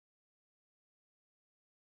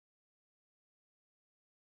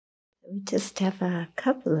We just have a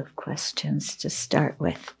couple of questions to start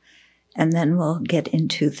with, and then we'll get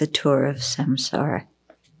into the tour of samsara.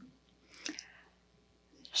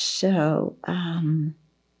 So,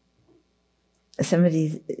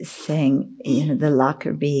 somebody's saying, the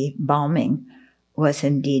Lockerbie bombing was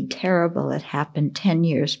indeed terrible. It happened 10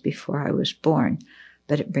 years before I was born,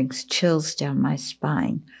 but it brings chills down my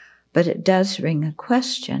spine. But it does ring a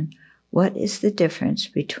question. What is the difference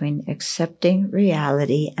between accepting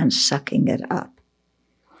reality and sucking it up?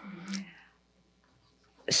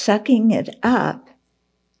 Sucking it up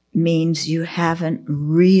means you haven't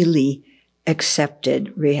really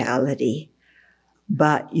accepted reality,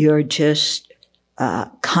 but you're just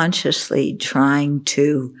consciously trying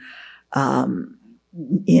to,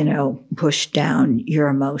 push down your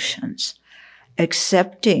emotions.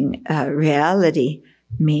 Accepting reality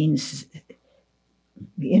means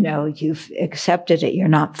you've accepted it. You're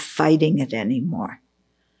not fighting it anymore.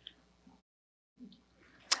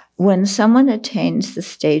 When someone attains the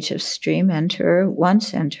stage of stream enterer,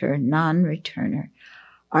 once enterer, non-returner,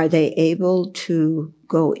 are they able to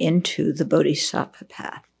go into the bodhisattva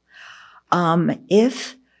path?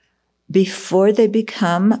 If before they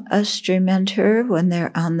become a stream enterer, when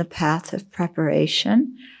they're on the path of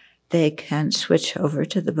preparation, they can switch over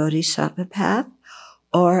to the bodhisattva path,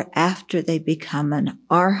 or after they become an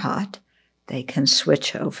arhat, they can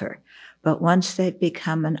switch over. But once they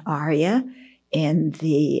become an arya in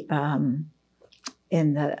the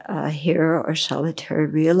hero or solitary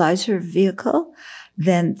realizer vehicle,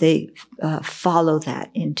 then they follow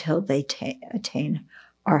that until they attain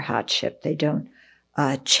arhatship. They don't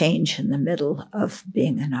change in the middle of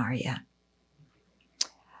being an arya.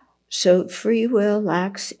 So free will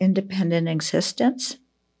lacks independent existence?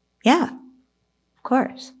 Yeah. Of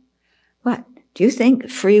course. What? Do you think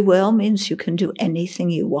free will means you can do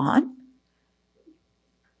anything you want?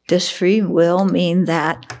 Does free will mean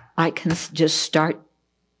that I can just start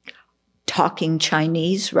talking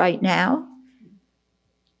Chinese right now?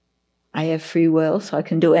 I have free will, so I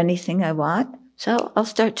can do anything I want. So I'll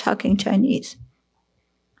start talking Chinese.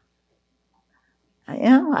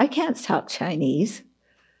 I can't talk Chinese.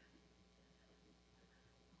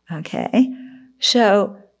 Okay.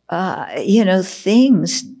 So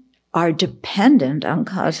things are dependent on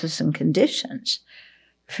causes and conditions.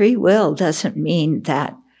 Free will doesn't mean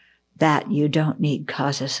that you don't need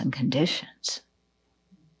causes and conditions.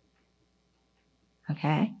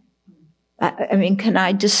 Okay? Can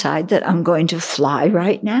I decide that I'm going to fly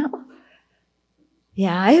right now?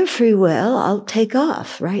 Yeah, I have free will. I'll take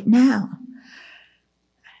off right now.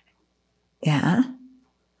 Yeah?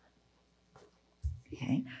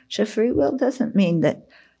 Okay. So free will doesn't mean that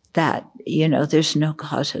there's no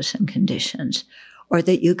causes and conditions, or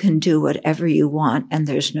that you can do whatever you want and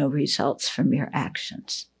there's no results from your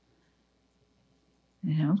actions.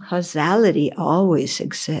 Causality always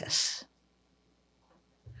exists,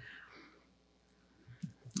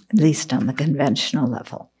 at least on the conventional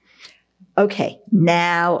level. Okay,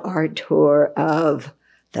 now our tour of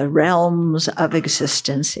the realms of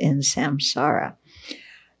existence in samsara.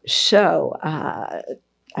 So,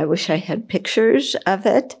 I wish I had pictures of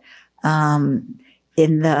it.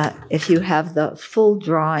 If you have the full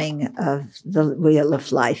drawing of the Wheel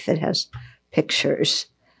of Life, it has pictures.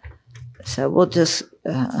 So we'll just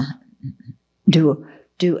do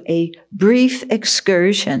a brief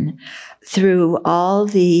excursion through all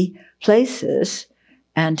the places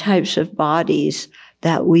and types of bodies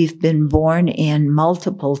that we've been born in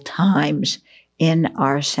multiple times in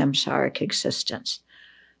our samsaric existence.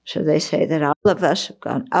 So they say that all of us have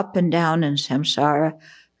gone up and down in samsara,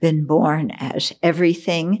 been born as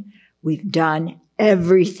everything. We've done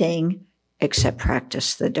everything except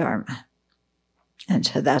practice the Dharma. And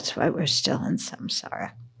so that's why we're still in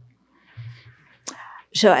samsara.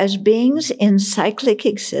 So as beings in cyclic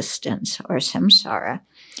existence, or samsara,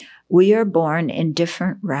 we are born in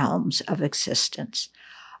different realms of existence.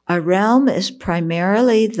 A realm is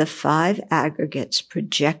primarily the 5 aggregates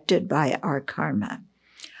projected by our karma,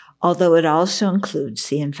 although it also includes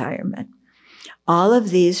the environment. All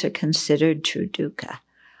of these are considered true dukkha.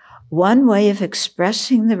 One way of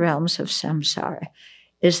expressing the realms of samsara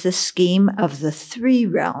is the scheme of the 3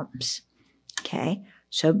 realms. Okay,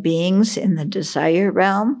 so beings in the desire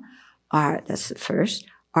realm that's the first,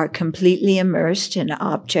 are completely immersed in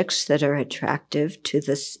objects that are attractive to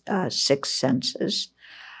the 6 senses.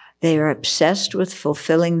 They are obsessed with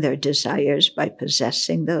fulfilling their desires by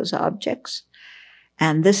possessing those objects.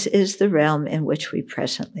 And this is the realm in which we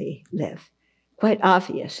presently live. Quite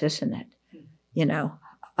obvious, isn't it?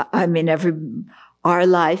 Our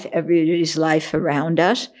life, everybody's life around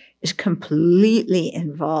us is completely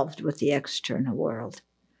involved with the external world,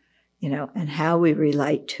 and how we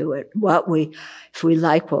relate to it, if we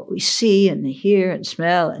like what we see and hear and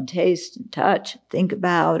smell and taste and touch and think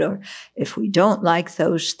about, or if we don't like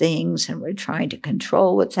those things and we're trying to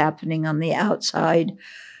control what's happening on the outside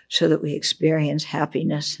so that we experience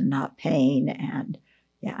happiness and not pain, and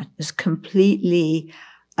is completely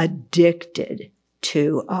addicted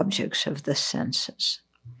to objects of the senses.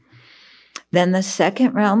 Then the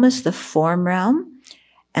second realm is the form realm,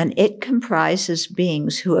 and it comprises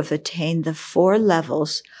beings who have attained the 4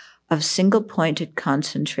 levels of single-pointed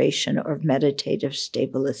concentration or meditative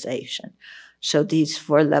stabilization. So these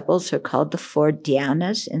 4 levels are called the 4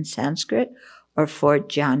 dhyanas in Sanskrit, or 4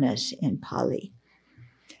 jhanas in Pali.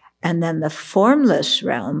 And then the formless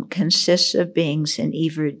realm consists of beings in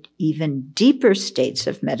even deeper states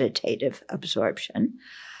of meditative absorption,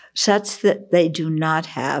 such that they do not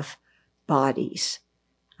have bodies.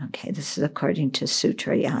 Okay, this is according to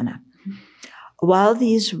Sutrayana. While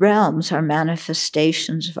these realms are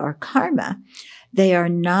manifestations of our karma, they are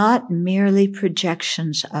not merely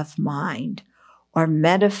projections of mind or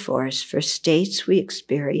metaphors for states we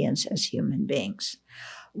experience as human beings.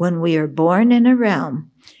 When we are born in a realm,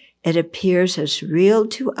 it appears as real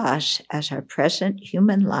to us as our present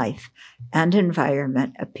human life and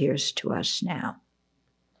environment appears to us now.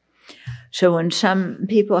 So when some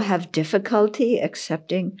people have difficulty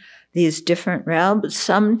accepting these different realms,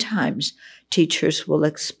 sometimes teachers will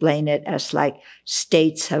explain it as like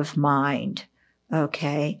states of mind,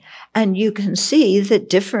 okay? And you can see that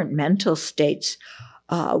different mental states,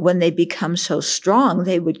 when they become so strong,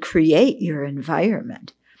 they would create your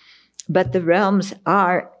environment. But the realms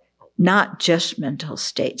are not just mental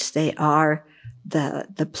states. They are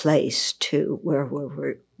the place too where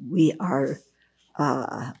we are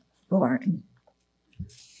born.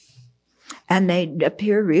 And they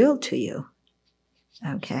appear real to you,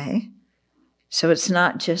 okay? So it's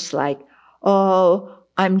not just like, oh,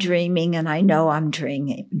 I'm dreaming and I know I'm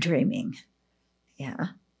dreaming. Yeah.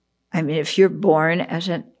 I mean, if you're born as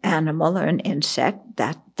an animal or an insect,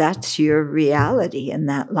 that's your reality in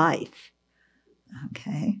that life,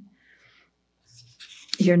 okay?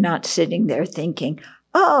 You're not sitting there thinking,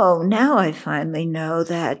 oh, now I finally know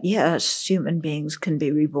that, yes, human beings can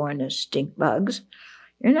be reborn as stink bugs.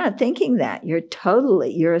 You're not thinking that.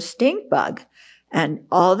 You're a stink bug. And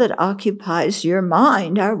all that occupies your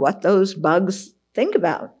mind are what those bugs think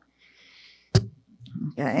about.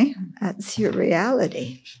 Okay? That's your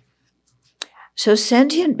reality. So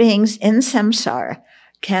sentient beings in samsara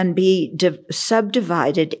can be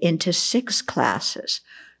subdivided into 6 classes.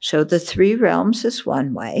 So the 3 realms is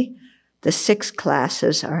one way. The 6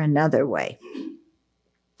 classes are another way.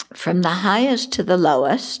 From the highest to the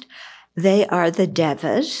lowest, they are the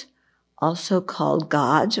devas, also called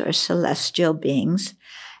gods or celestial beings.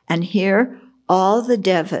 And here, all the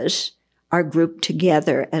devas are grouped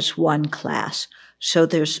together as one class. So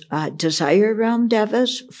there's desire realm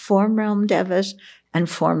devas, form realm devas, and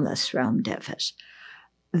formless realm devas.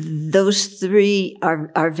 Those 3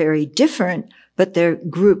 are very different, but they're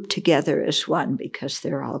grouped together as one because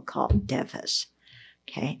they're all called devas.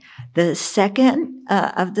 Okay. The second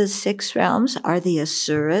of the 6 realms are the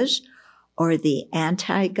asuras, or the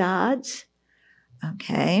anti-gods.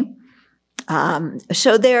 Okay.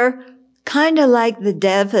 So they're kind of like the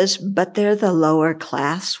devas, but they're the lower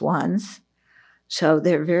class ones. So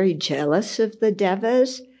they're very jealous of the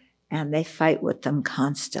devas, and they fight with them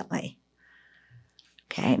constantly.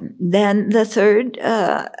 Okay. Then the third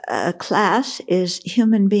class is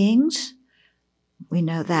human beings. We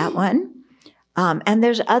know that one. And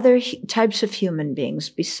there's other types of human beings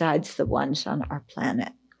besides the ones on our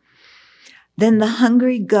planet. Then the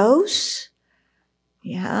hungry ghosts.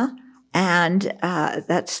 Yeah. And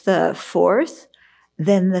that's the 4th.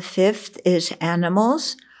 Then the 5th is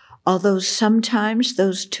animals, although sometimes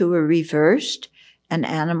those 2 are reversed. And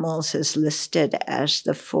animals is listed as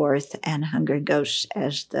the 4th, and hungry ghosts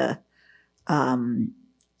as the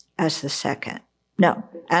 2nd. No,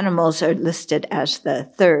 animals are listed as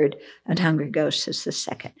the 3rd, and hungry ghosts is the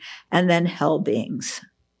 2nd. And then hell beings.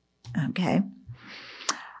 Okay.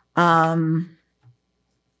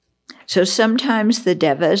 So sometimes the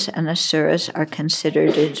devas and asuras are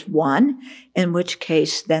considered as one, in which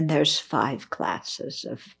case then there's 5 classes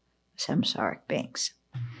of samsaric beings.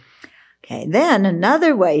 Okay, then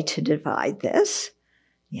another way to divide this,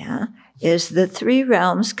 is the 3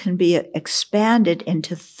 realms can be expanded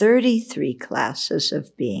into 33 classes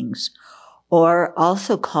of beings, or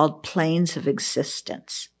also called planes of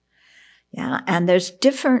existence. Yeah, and there's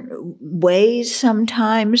different ways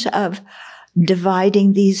sometimes of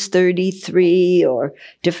dividing these 33 or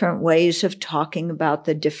different ways of talking about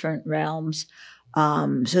the different realms.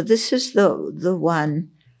 So this is the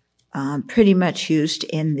one pretty much used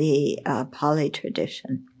in the Pali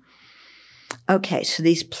tradition. Okay, so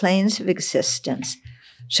these planes of existence.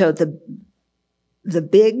 So the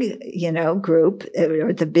big, group,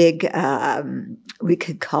 or the big, we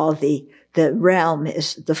could call the realm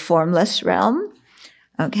is the formless realm.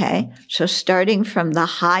 Okay, so starting from the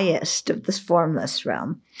highest of this formless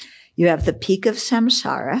realm, you have the peak of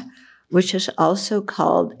samsara, which is also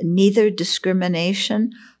called neither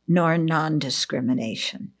discrimination nor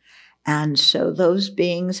non-discrimination. And so those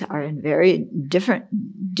beings are in very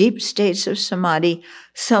different, deep states of samadhi,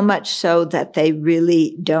 so much so that they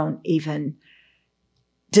really don't even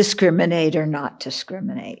discriminate or not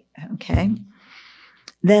discriminate, okay?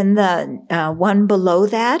 Then the one below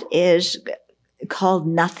that is called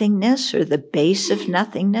nothingness, or the base of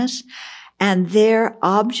nothingness, and their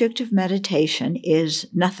object of meditation is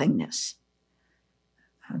nothingness,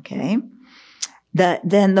 okay?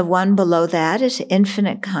 Then the one below that is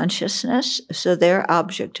infinite consciousness, so their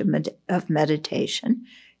object of meditation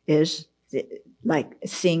is like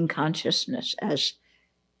seeing consciousness as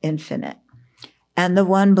infinite. And the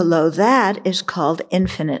one below that is called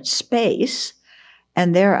infinite space,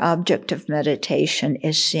 and their object of meditation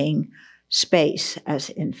is seeing space as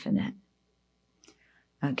infinite.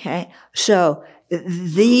 Okay, so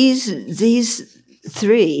these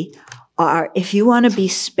three are, if you want to be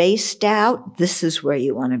spaced out, this is where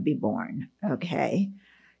you want to be born. Okay,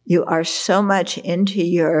 you are so much into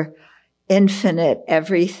your infinite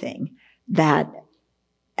everything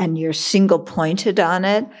and you're single pointed on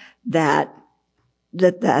it that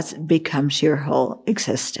becomes your whole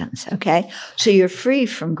existence, okay? So you're free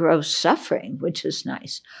from gross suffering, which is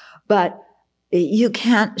nice. But you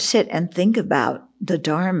can't sit and think about the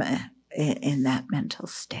Dharma in that mental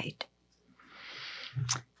state.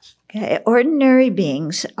 Okay, ordinary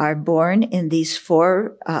beings are born in these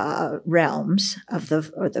four realms of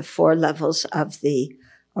the four levels of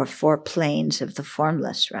or four planes of the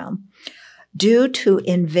formless realm due to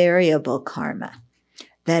invariable karma.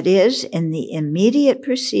 That is, in the immediate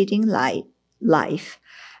preceding life,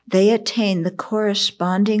 they attain the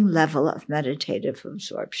corresponding level of meditative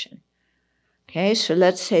absorption. Okay, so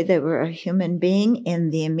let's say they were a human being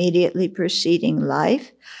in the immediately preceding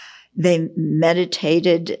life. They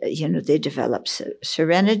meditated, they developed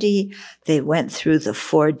serenity. They went through the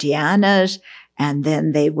four dhyanas, and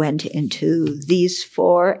then they went into these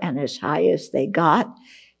four, and as high as they got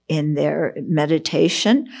in their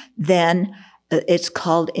meditation, then it's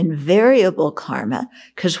called invariable karma,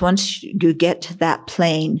 because once you get to that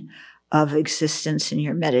plane of existence in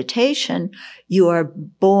your meditation, you are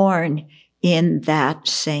born in that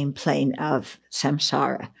same plane of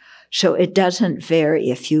samsara. So it doesn't vary.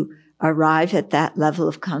 If you arrive at that level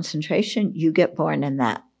of concentration, you get born in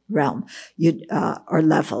that realm or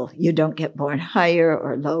level. You don't get born higher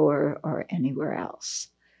or lower or anywhere else.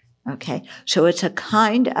 Okay, so it's a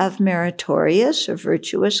kind of meritorious or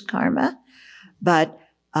virtuous karma, but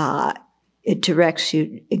it directs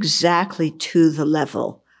you exactly to the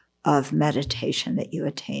level of meditation that you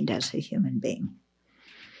attained as a human being.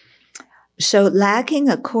 So lacking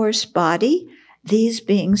a coarse body, these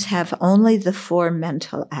beings have only the four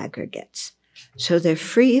mental aggregates. So they're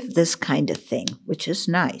free of this kind of thing, which is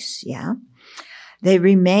nice, yeah? They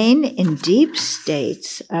remain in deep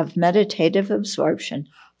states of meditative absorption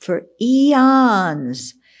for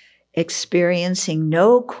eons, experiencing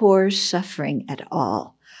no coarse suffering at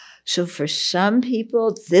all. So for some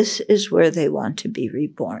people, this is where they want to be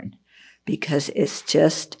reborn, because it's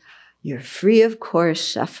just, you're free of coarse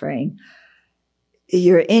suffering.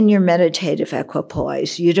 You're in your meditative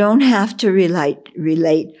equipoise. You don't have to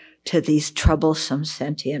relate to these troublesome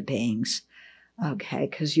sentient beings, okay,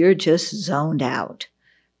 because you're just zoned out,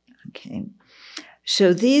 okay.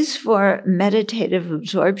 So these four meditative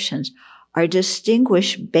absorptions are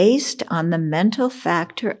distinguished based on the mental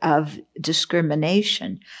factor of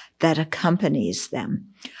discrimination that accompanies them,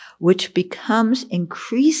 which becomes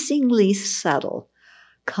increasingly subtle,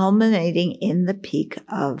 culminating in the peak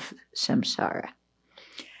of samsara.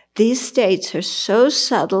 These states are so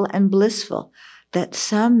subtle and blissful that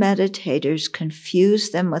some meditators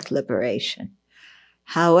confuse them with liberation.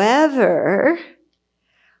 However,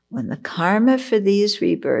 when the karma for these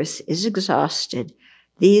rebirths is exhausted,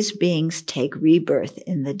 these beings take rebirth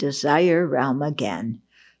in the desire realm again,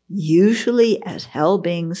 usually as hell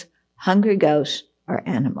beings, hungry ghosts, or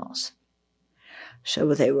animals.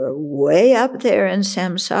 So they were way up there in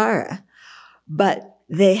samsara, but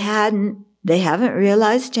they haven't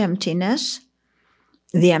realized emptiness.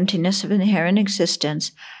 the emptiness of inherent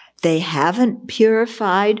existence. They haven't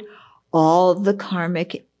purified all the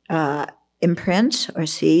karmic imprints or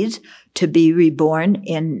seeds to be reborn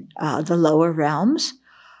in the lower realms.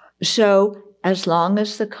 So as long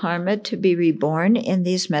as the karma to be reborn in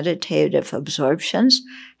these meditative absorptions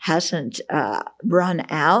hasn't run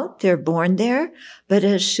out, they're born there. But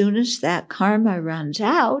as soon as that karma runs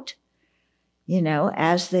out,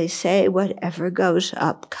 as they say, whatever goes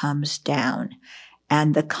up comes down.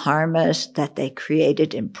 And the karmas that they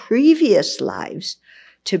created in previous lives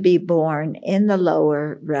to be born in the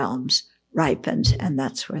lower realms ripens, and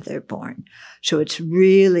that's where they're born. So it's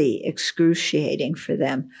really excruciating for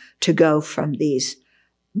them to go from these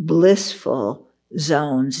blissful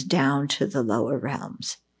zones down to the lower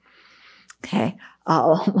realms. Okay.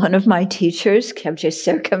 One of my teachers, Kebje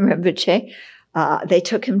Serkam Rinpoche, they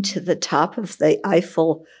took him to the top of the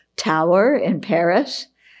Eiffel Tower in Paris.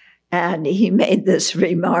 And he made this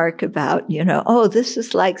remark about, oh, this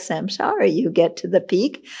is like samsara. You get to the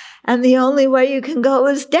peak, and the only way you can go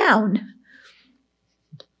is down.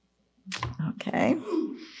 Okay.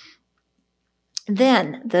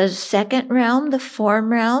 Then the second realm, the form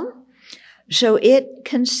realm. So it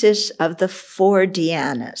consists of the 4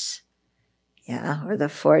 dhyanas. Or the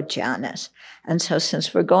 4 jhanas. And so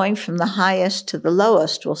since we're going from the highest to the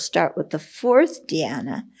lowest, we'll start with the 4th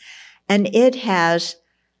dhyana. And it has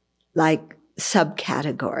like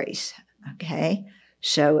subcategories, okay?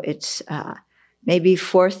 So it's maybe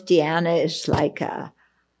 4th dhyana is like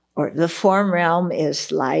or the form realm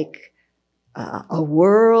is like a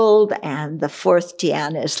world, and the 4th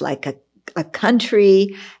dhyana is like a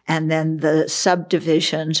country, and then the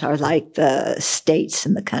subdivisions are like the states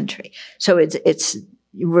in the country. So it's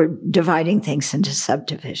we're dividing things into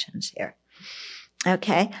subdivisions here.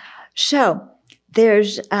 Okay, so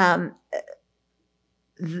there's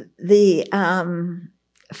the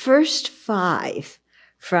first 5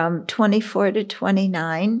 from 24 to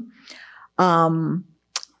 29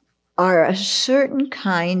 are a certain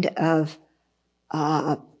kind of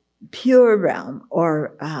pure realm,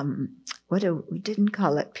 or we didn't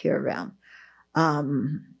call it pure realm.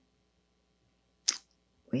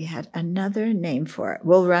 We had another name for it.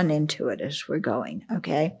 We'll run into it as we're going,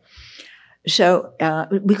 okay? So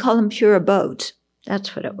we call them pure abodes.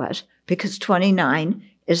 That's what it was, because 29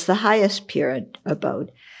 is the highest pure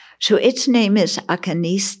abode. So its name is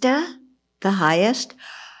Akanista, the highest.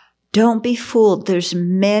 Don't be fooled. There's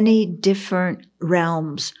many different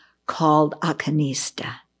realms called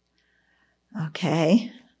Akanista.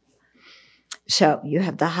 Okay? So you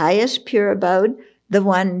have the highest pure abode, the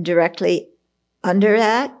one directly under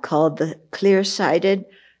that called the clear-sighted,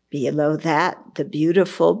 below that, the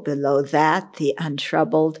beautiful, below that, the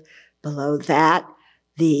untroubled, below that,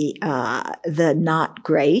 the not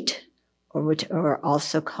great, or which are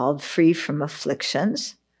also called free from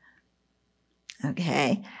afflictions.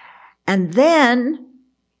 Okay. And then,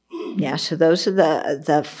 so those are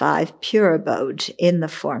the 5 pure abodes in the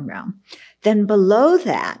form realm. Then below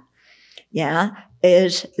that,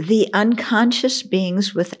 is the unconscious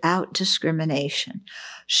beings without discrimination.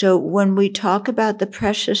 So when we talk about the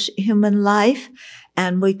precious human life,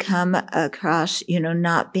 and we come across,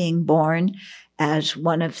 not being born as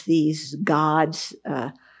one of these gods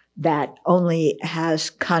that only has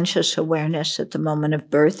conscious awareness at the moment of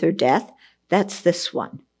birth or death, that's this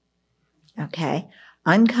one. Okay?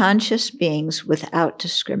 Unconscious beings without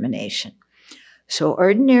discrimination. So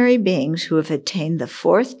ordinary beings who have attained the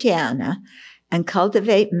 4th dhyana and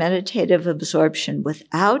cultivate meditative absorption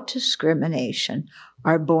without discrimination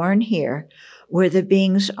are born here, where the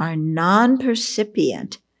beings are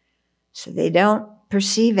non-percipient, so they don't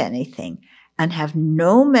perceive anything, and have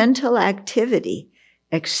no mental activity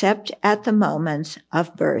except at the moments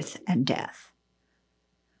of birth and death.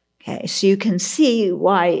 Okay, so you can see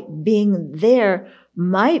why being there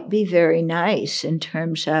might be very nice in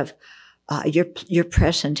terms of your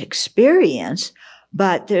present experience,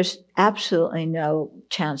 but there's absolutely no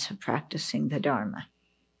chance of practicing the Dharma.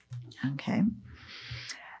 Okay.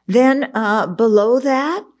 Then below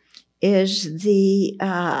that is the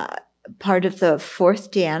part of the 4th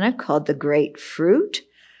dhyana called the Great Fruit.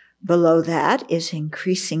 Below that is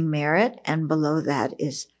increasing merit, and below that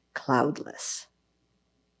is cloudless.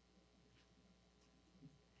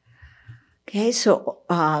 Okay, so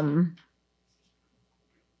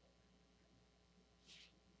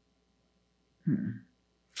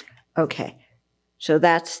okay, so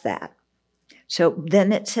that's that. So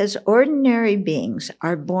then it says ordinary beings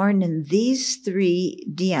are born in these 3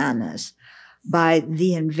 dhyanas by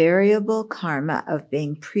the invariable karma of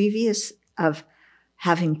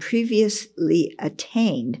having previously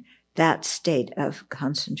attained that state of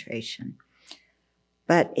concentration.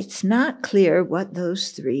 But it's not clear what those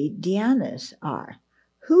 3 dhyanas are.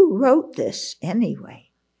 Who wrote this anyway?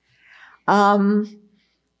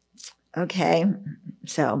 Okay,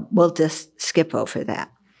 so we'll just skip over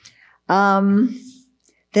that. Then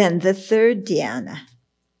the 3rd dhyana.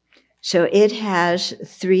 So it has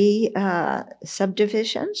 3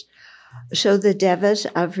 subdivisions. So the devas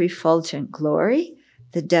of refulgent glory,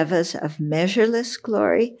 the devas of measureless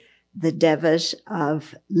glory, the devas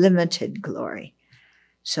of limited glory.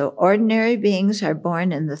 So ordinary beings are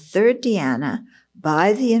born in the 3rd dhyana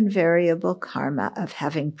by the invariable karma of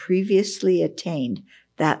having previously attained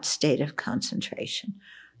that state of concentration.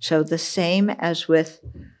 So the same as with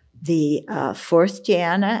the 4th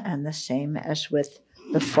dhyana and the same as with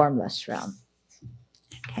the formless realm.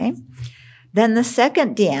 Okay. Then the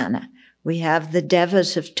 2nd dhyana, we have the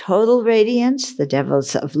devas of total radiance, the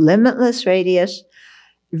devas of limitless radiance,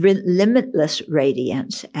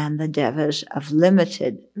 and the devas of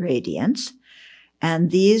limited radiance.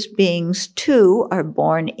 And these beings too are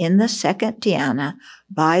born in the 2nd dhyana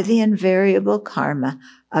by the invariable karma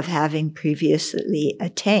of having previously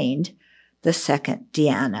attained the 2nd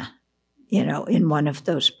dhyana, in one of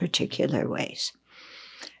those particular ways.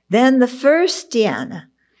 Then the 1st dhyana,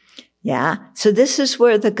 so this is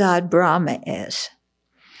where the god Brahma is.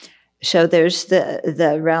 So there's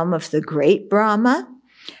the realm of the great Brahma.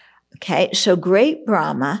 Okay, so great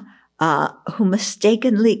Brahma, who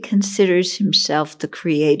mistakenly considers himself the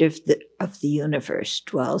creator of the universe,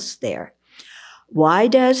 dwells there. Why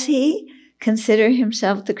does he consider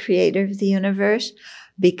himself the creator of the universe?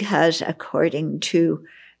 Because according to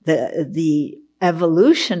the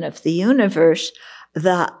evolution of the universe,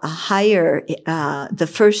 the higher, the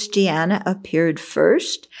 1st dhyana appeared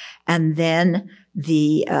first, and then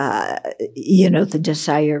the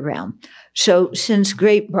desire realm. So since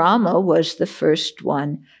great Brahma was the first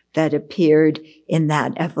one that appeared in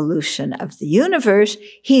that evolution of the universe,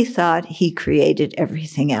 he thought he created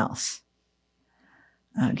everything else.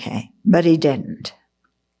 Okay, but he didn't.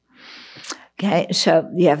 Okay, so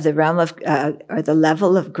you have the realm of, or the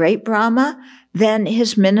level of great Brahma, then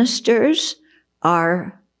his ministers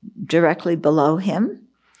are directly below him.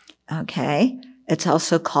 Okay, it's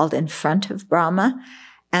also called in front of Brahma,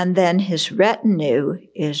 and then his retinue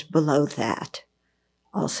is below that,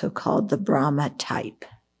 also called the Brahma type.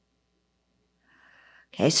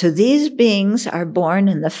 Okay, so these beings are born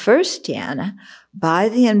in the 1st dhyana by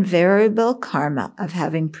the invariable karma of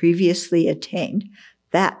having previously attained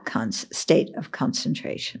that state of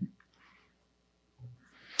concentration.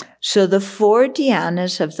 So the 4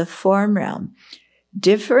 dhyanas of the form realm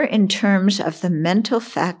differ in terms of the mental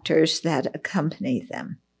factors that accompany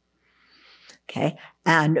them. Okay,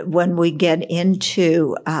 and when we get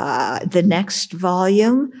into the next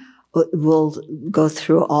volume, we'll go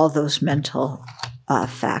through all those mental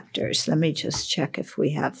factors. Let me just check if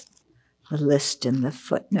we have the list in the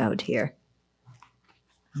footnote here.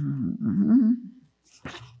 Mm-hmm.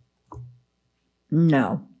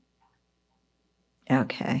 No.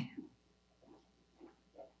 Okay.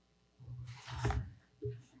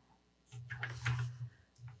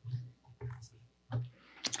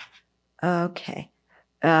 Okay.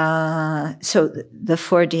 So the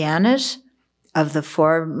 4 dhyanas of the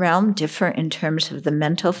form realm differ in terms of the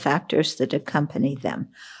mental factors that accompany them.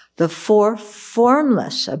 The 4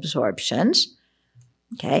 formless absorptions,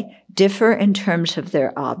 okay, differ in terms of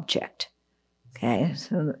their object. Okay,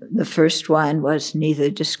 so the first one was neither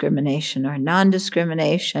discrimination or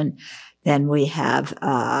non-discrimination. Then we have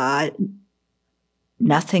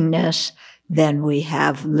nothingness. Then we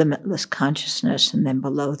have limitless consciousness. And then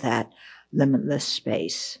below that, limitless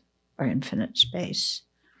space or infinite space.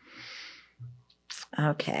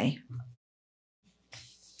 Okay.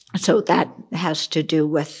 So that has to do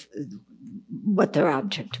with what their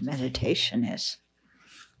object of meditation is.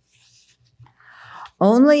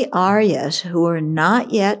 Only Aryas who are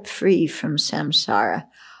not yet free from samsara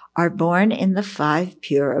are born in the 5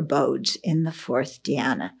 pure abodes in the 4th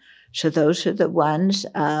dhyana. So those are the ones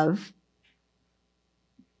of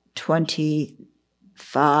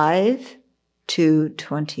 25 to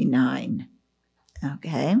 29.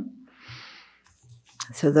 Okay?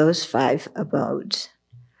 So those 5 abodes.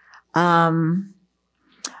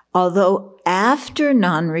 Although after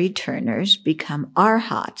non-returners become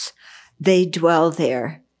arhats, they dwell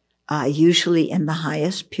there, usually in the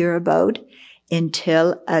highest pure abode,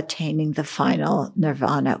 until attaining the final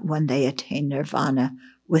nirvana, when they attain nirvana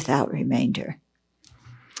without remainder.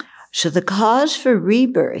 So the cause for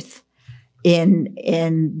rebirth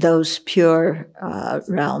in those pure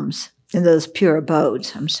realms, in those pure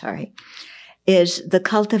abodes, is the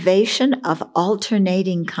cultivation of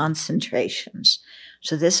alternating concentrations.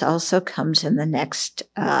 So this also comes in the next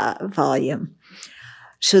volume.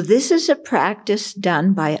 So this is a practice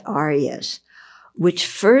done by Aryas, which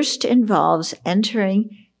first involves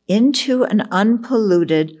entering into an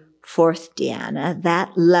unpolluted fourth dhyana,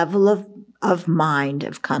 that level of mind,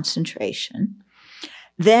 of concentration.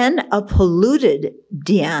 Then a polluted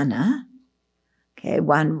dhyana, okay,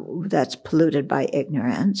 one that's polluted by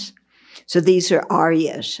ignorance. So these are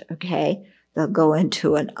Aryas, okay? They'll go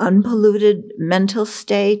into an unpolluted mental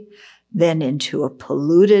state, then into a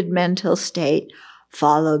polluted mental state,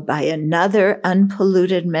 followed by another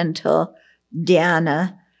unpolluted mental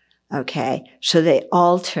dhyana, okay? So they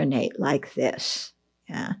alternate like this,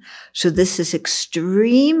 yeah? So this is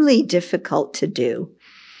extremely difficult to do.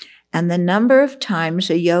 And the number of times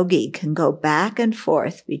a yogi can go back and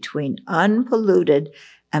forth between unpolluted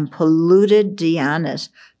and polluted dhyanas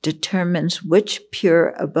determines which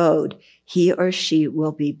pure abode he or she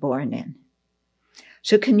will be born in.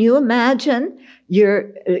 So can you imagine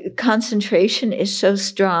your concentration is so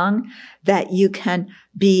strong that you can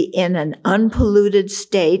be in an unpolluted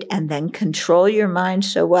state and then control your mind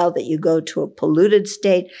so well that you go to a polluted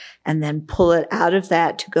state and then pull it out of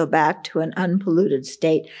that to go back to an unpolluted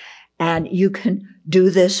state. And you can do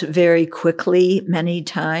this very quickly many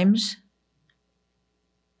times.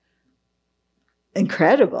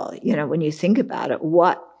 Incredible, when you think about it,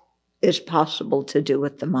 what is possible to do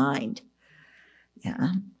with the mind.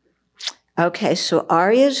 Yeah. Okay, so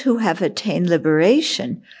Aryas who have attained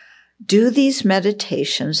liberation do these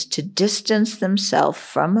meditations to distance themselves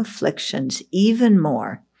from afflictions even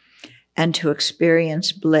more and to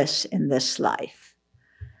experience bliss in this life.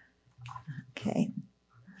 Okay.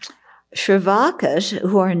 Shravakas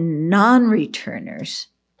who are non-returners.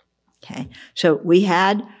 Okay, so we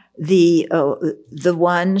had the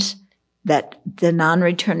ones that the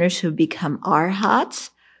non-returners who become arhats,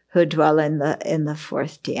 who dwell in the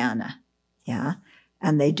fourth dhyana, yeah,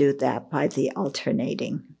 and they do that by the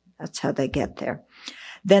alternating. That's how they get there.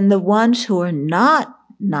 Then the ones who are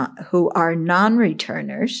who are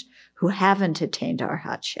non-returners, who haven't attained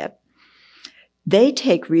arhatship, they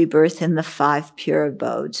take rebirth in the 5 pure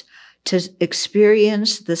abodes to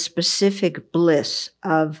experience the specific bliss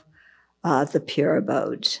of the pure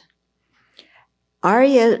abodes.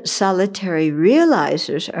 Arya solitary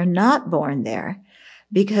realizers are not born there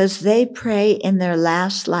because they pray in their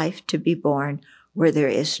last life to be born where there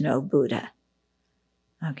is no Buddha.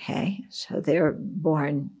 Okay, so they're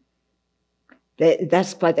born,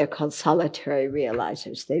 that's why they're called solitary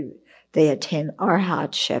realizers. They attain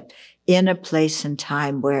arhatship in a place and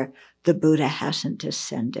time where the Buddha hasn't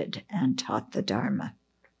descended and taught the Dharma.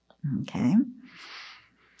 Okay.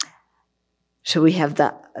 So we have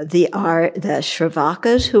the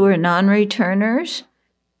Shravakas who are non-returners,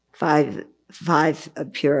 five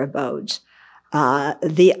pure abodes.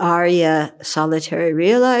 The Arya solitary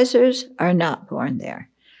realizers are not born there.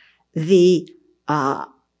 The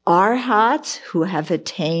Arhats who have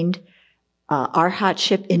attained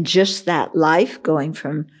arhatship in just that life, going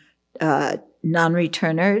from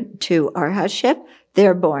non-returner to arhatship,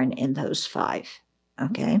 they're born in those 5.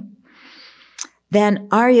 Okay. Then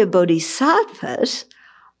Arya Bodhisattvas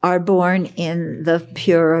are born in the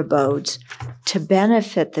pure abodes to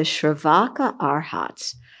benefit the Shravaka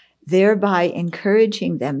Arhats, thereby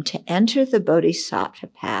encouraging them to enter the Bodhisattva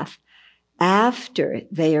path after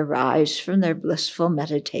they arise from their blissful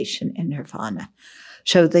meditation in nirvana.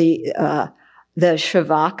 So the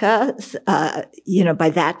Shravakas, by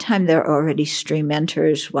that time they're already stream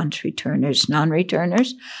enters, once returners,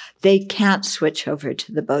 non-returners. They can't switch over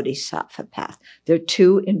to the Bodhisattva path. They're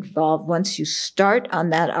too involved. Once you start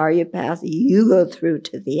on that Arya path, you go through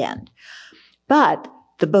to the end. But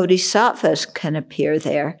the Bodhisattvas can appear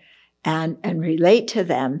there and relate to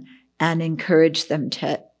them and encourage them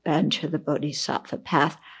to enter the Bodhisattva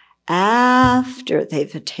path after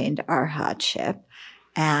they've attained arhatship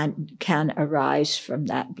and can arise from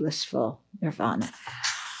that blissful nirvana.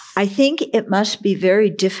 I think it must be very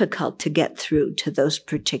difficult to get through to those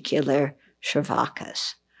particular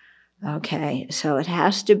Shravakas. Okay, so it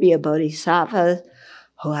has to be a bodhisattva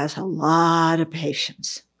who has a lot of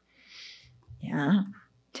patience, yeah,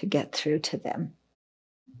 to get through to them.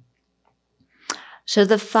 So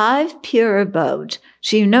the 5 pure abodes.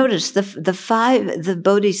 So you notice the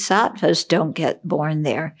bodhisattvas don't get born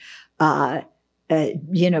there,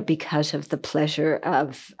 because of the pleasure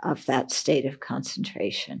of that state of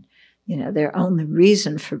concentration. Their only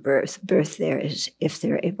reason for birth there is if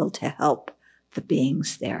they're able to help the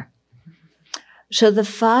beings there. So the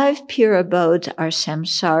 5 pure abodes are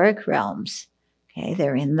samsaric realms, Okay,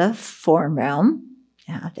 they're in the form realm.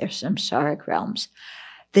 Yeah, they're samsaric realms.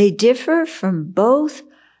 They differ from both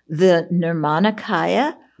the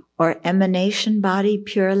Nirmanakaya or emanation body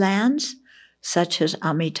pure lands, such as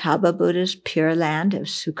Amitabha Buddha's pure land of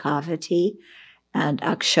Sukhavati and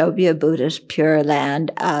Akshobhya Buddha's pure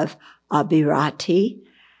land of Abhirati.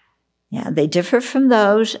 Yeah, they differ from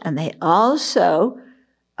those, and they also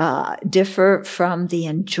differ from the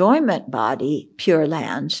enjoyment body pure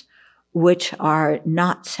lands, which are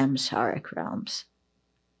not samsaric realms.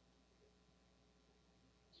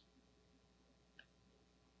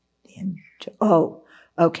 Oh,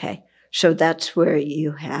 okay. So that's where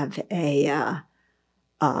you have a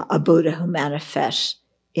Buddha who manifests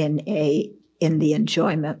in the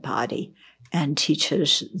enjoyment body and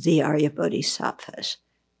teaches the Arya Bodhisattvas.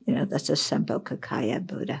 That's a Sambhogakaya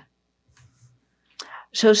Buddha.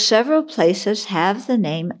 So several places have the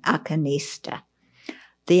name Akanista.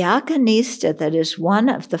 The Akanista that is one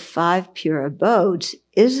of the 5 pure abodes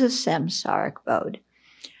is a samsaric abode,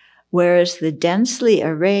 whereas the densely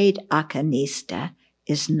arrayed Akanista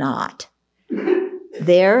is not.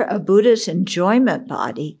 There, a Buddha's enjoyment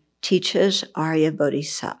body teaches Arya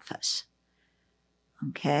Bodhisattvas.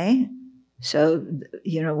 Okay? So,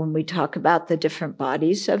 when we talk about the different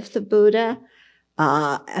bodies of the Buddha,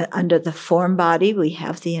 under the form body, we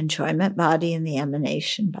have the enjoyment body and the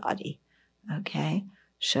emanation body. Okay?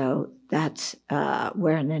 So that's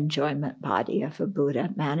where an enjoyment body of a Buddha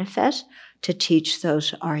manifests to teach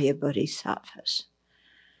those Arya Bodhisattvas.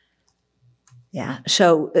 Yeah,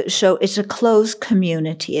 so it's a closed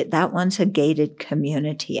community. That one's a gated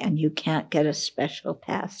community, and you can't get a special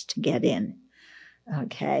pass to get in,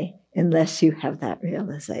 okay, unless you have that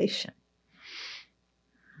realization.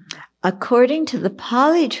 According to the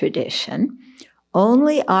Pali tradition,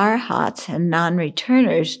 only arhats and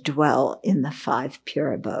non-returners dwell in the 5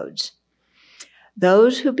 pure abodes.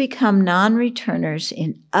 Those who become non-returners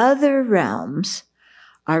in other realms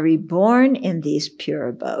are reborn in these pure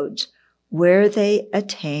abodes where they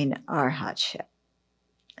attain arhatship.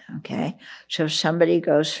 Okay, so if somebody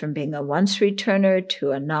goes from being a once-returner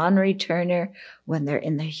to a non-returner when they're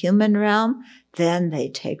in the human realm, then they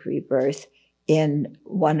take rebirth in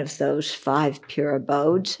one of those 5 pure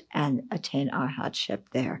abodes and attain arhatship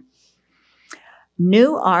there.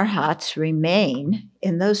 New arhats remain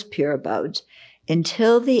in those pure abodes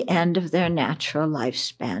until the end of their natural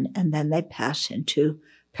lifespan, and then they pass into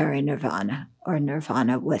parinirvana, or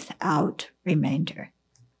nirvana without remainder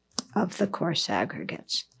of the coarse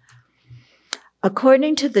aggregates.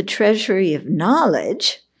 According to the treasury of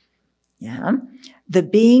knowledge, the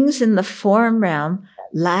beings in the form realm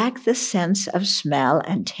lack the sense of smell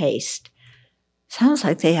and taste. Sounds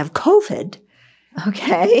like they have COVID,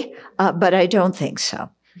 okay? But I don't think so.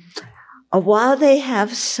 While they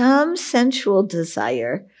have some sensual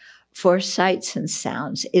desire for sights and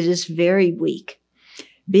sounds, it is very weak.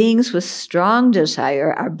 Beings with strong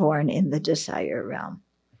desire are born in the desire realm.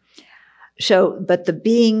 But the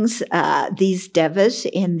beings, these devas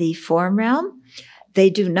in the form realm, they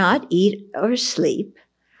do not eat or sleep,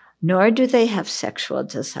 nor do they have sexual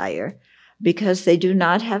desire, because they do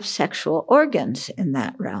not have sexual organs in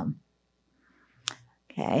that realm.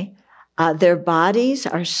 Okay. Their bodies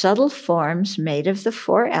are subtle forms made of the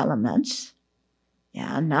 4 elements.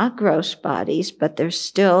 Yeah, not gross bodies, but they're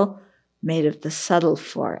still made of the subtle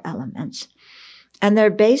 4 elements. And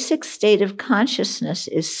their basic state of consciousness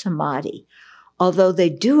is samadhi, although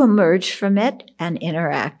they do emerge from it and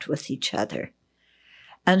interact with each other.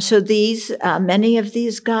 And so these, many of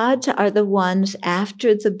these gods are the ones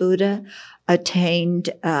after the Buddha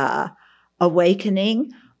attained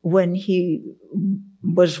awakening, when he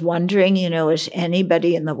was wondering, is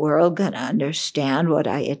anybody in the world going to understand what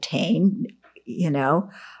I attained?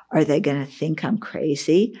 Are they going to think I'm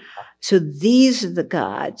crazy? So these are the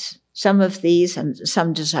gods, some of these and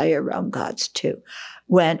some desire realm gods too,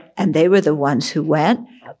 went, and they were the ones who went,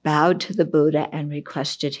 bowed to the Buddha and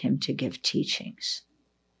requested him to give teachings.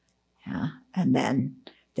 Yeah. And then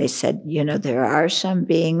they said, there are some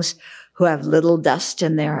beings who have little dust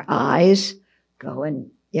in their eyes. Go and,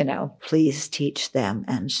 please teach them.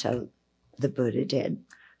 And so the Buddha did.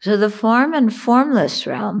 So the form and formless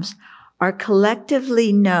realms are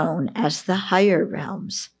collectively known as the higher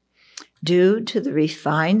realms, due to the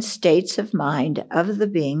refined states of mind of the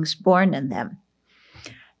beings born in them.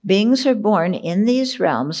 Beings are born in these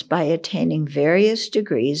realms by attaining various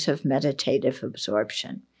degrees of meditative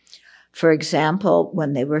absorption. For example,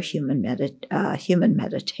 when they were human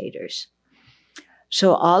meditators.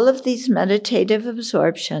 So all of these meditative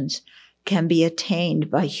absorptions can be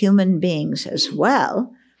attained by human beings as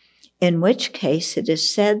well, in which case it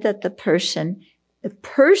is said that the person the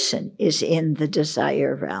person is in the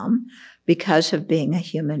desire realm because of being a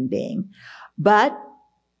human being, but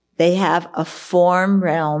they have a form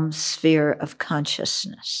realm sphere of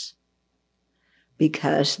consciousness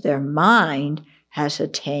because their mind has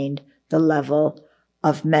attained the level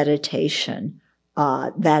of meditation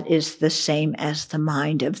that is the same as the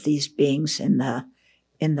mind of these beings in the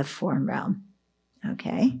form realm.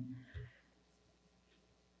 Okay?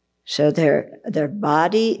 So their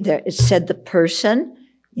body, it said the person,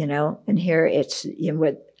 and here it's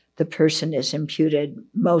what the person is imputed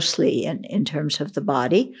mostly in terms of the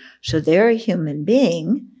body. So they're a human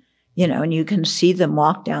being, and you can see them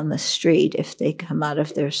walk down the street if they come out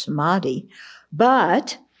of their samadhi.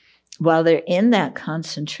 But while they're in that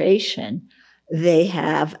concentration, they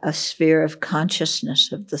have a sphere of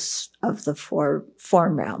consciousness of the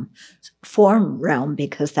form realm,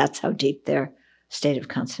 because that's how deep their state of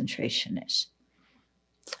concentration is.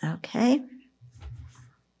 Okay.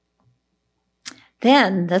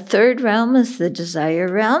 Then the third realm is the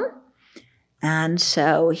desire realm. And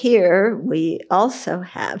so here we also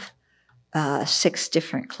have 6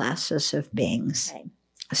 different classes of beings. Okay.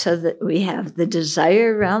 So that we have the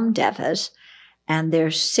desire realm devas, and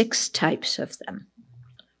there's 6 types of them.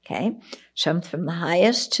 Okay. So from the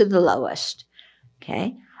highest to the lowest.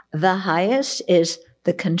 Okay. The highest is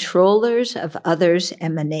the controllers of others'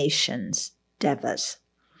 emanations, devas.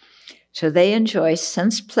 So they enjoy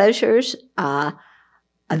sense pleasures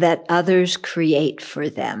that others create for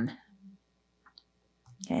them.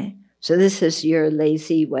 Okay? So this is your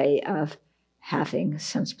lazy way of having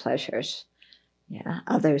sense pleasures. Yeah,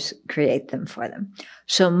 others create them for them.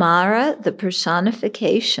 So Mara, the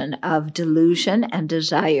personification of delusion and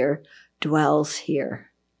desire, dwells here.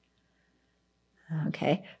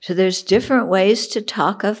 Okay, so there's different ways to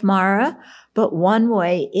talk of Mara, but one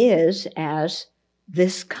way is as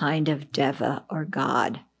this kind of deva or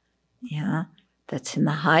god. Yeah, that's in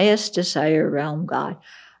the highest desire realm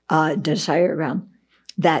desire realm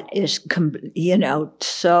that is,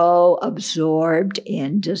 so absorbed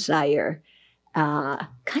in desire,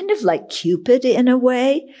 kind of like Cupid in a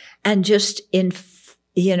way, and just infects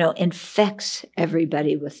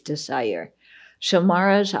everybody with desire. So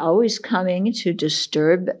Mara is always coming to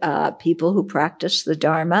disturb people who practice the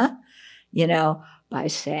Dharma, by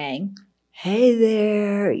saying, hey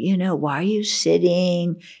there, why are you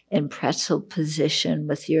sitting in pretzel position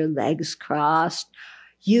with your legs crossed?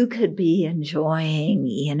 You could be enjoying,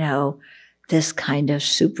 this kind of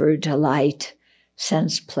super delight,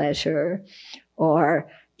 sense pleasure, or,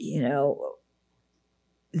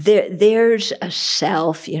 there's a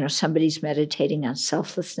self, somebody's meditating on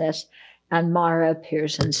selflessness, and Mara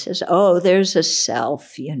appears and says, oh, there's a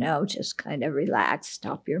self, just kind of relax,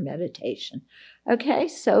 stop your meditation. Okay,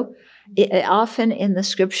 so often in the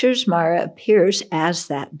scriptures, Mara appears as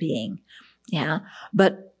that being. Yeah,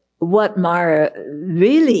 but what Mara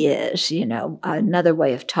really is, another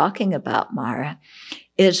way of talking about Mara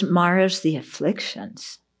is Mara's the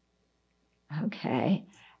afflictions. Okay,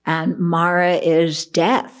 and Mara is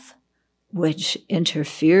death, which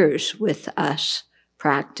interferes with us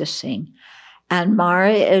practicing. And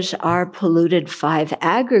Mara is our polluted 5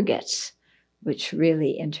 aggregates, which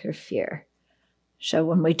really interfere. So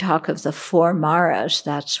when we talk of the 4 Maras,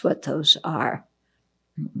 that's what those are.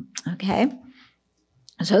 Okay?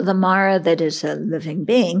 So the Mara that is a living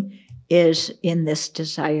being is in this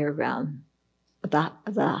desire realm,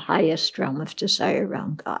 the highest realm of desire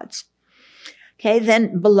realm gods. Okay,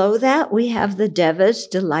 then below that we have the devas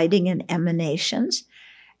delighting in emanations,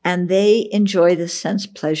 and they enjoy the sense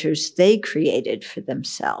pleasures they created for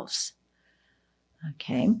themselves.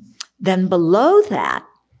 Okay, then below that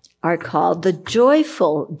are called the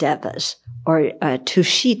joyful devas, or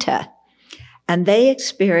tushita, and they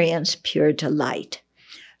experience pure delight.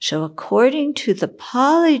 So according to the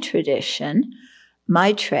Pali tradition,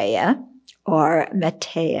 Maitreya, or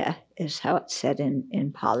Metteyya is how it's said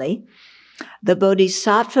in Pali, the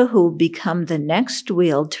bodhisattva who will become the next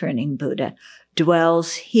wheel-turning Buddha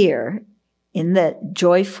dwells here in the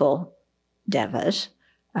joyful devas,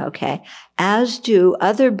 okay, as do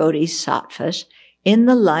other bodhisattvas in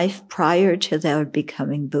the life prior to their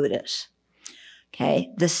becoming Buddhas. Okay,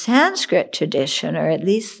 the Sanskrit tradition, or at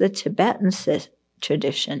least the Tibetan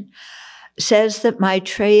tradition, says that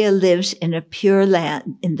Maitreya lives in the pure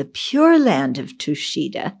land of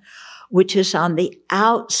Tushita, which is on the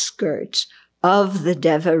outskirts of the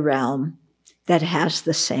Deva realm that has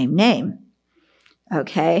the same name.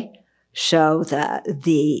 Okay, so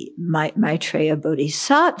the Maitreya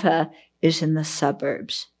Bodhisattva is in the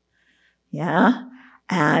suburbs. Yeah,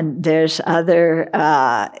 and there's other,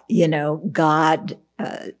 God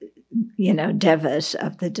devas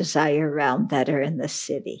of the desire realm that are in the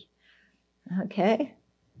city. Okay.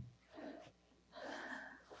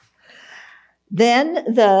 Then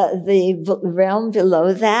the realm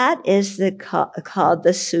below that is called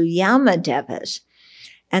the Suyama Devas,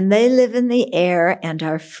 and they live in the air and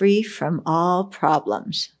are free from all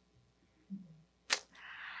problems.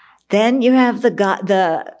 Then you have the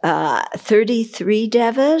 33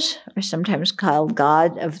 Devas, or sometimes called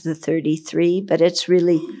God of the 33, but it's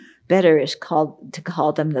really better to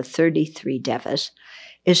call them the 33 Devas.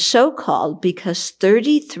 Is so called because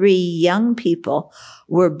 33 young people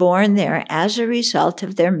were born there as a result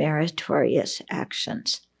of their meritorious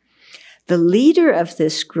actions. The leader of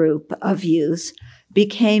this group of youth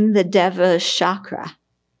became the Deva Chakra.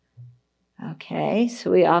 Okay,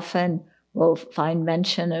 so we often will find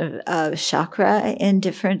mention of Chakra in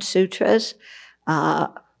different sutras,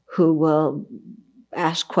 who will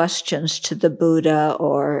ask questions to the Buddha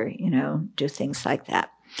or, do things like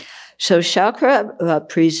that. So Chakra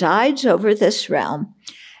presides over this realm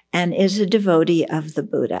and is a devotee of the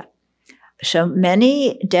Buddha. So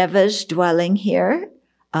many devas dwelling here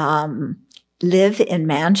live in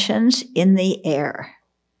mansions in the air.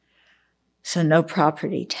 So no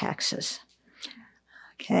property taxes.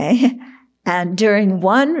 Okay. And during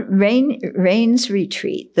one rains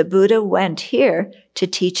retreat, the Buddha went here to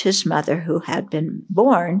teach his mother, who had been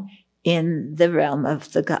born in the realm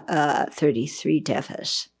of the 33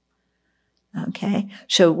 devas. Okay,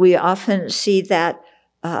 so we often see that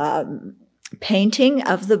painting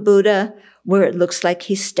of the Buddha where it looks like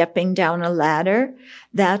he's stepping down a ladder.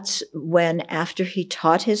 That's when, after he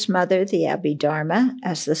taught his mother the Abhidharma,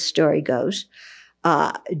 as the story goes,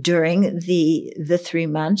 during the 3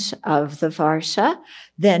 months of the Varsa,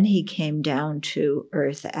 then he came down to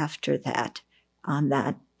earth after that on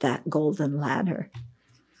that golden ladder.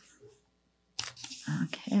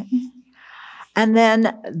 Okay. And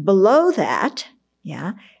then below that,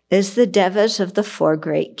 is the devas of the 4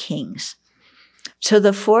 great kings. So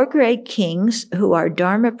the 4 great kings, who are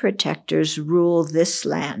Dharma protectors, rule this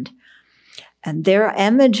land. And their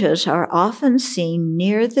images are often seen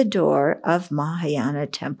near the door of Mahayana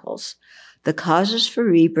temples. The causes for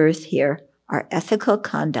rebirth here are ethical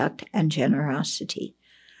conduct and generosity.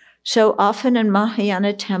 So often in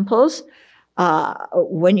Mahayana temples,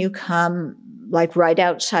 when you come, like right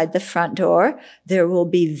outside the front door, there will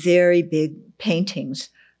be very big paintings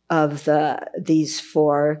of these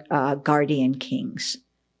 4 guardian kings.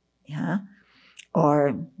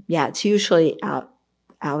 It's usually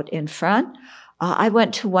out in front. I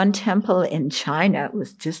went to one temple in China. It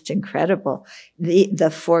was just incredible. The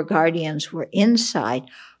 4 guardians were inside,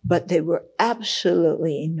 but they were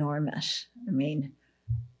absolutely enormous. I mean,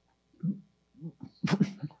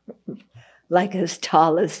 like as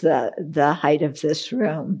tall as the height of this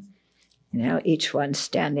room, each one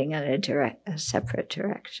standing in a separate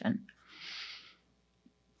direction.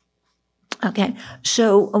 Okay,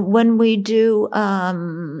 so when we do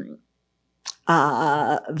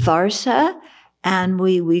Varsa and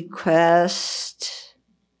we request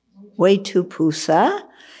Vaitupusa,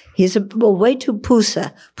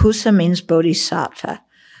 Vaitupusa, Pusa means bodhisattva,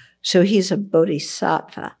 so he's a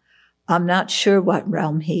bodhisattva. I'm not sure what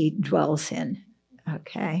realm he dwells in.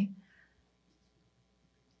 Okay.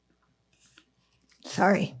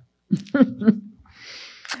 Sorry.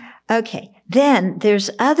 Okay. Then there's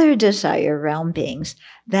other desire realm beings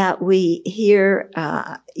that we hear,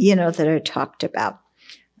 that are talked about.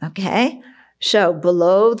 Okay. So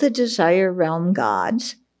below the desire realm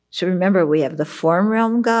gods, so remember we have the form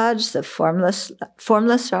realm gods, the formless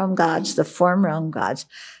realm gods, the form realm gods,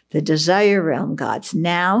 the desire realm gods.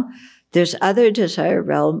 Now, there's other desire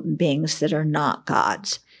realm beings that are not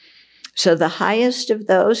gods. So the highest of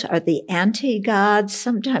those are the anti-gods,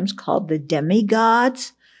 sometimes called the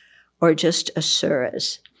demigods, or just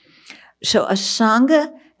asuras. So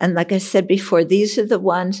asanga, and like I said before, these are the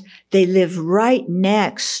ones, they live right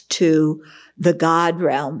next to the god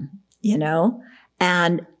realm,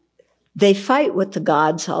 and they fight with the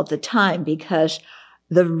gods all the time because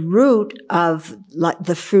the root of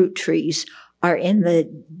the fruit trees are in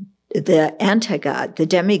the anti-god, the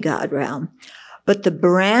demigod realm. But the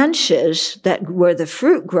branches where the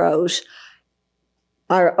fruit grows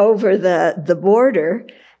are over the border,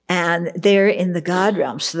 and they're in the god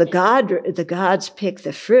realm. So the gods pick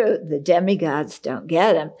the fruit, the demigods don't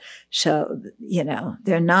get them. So,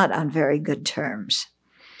 they're not on very good terms.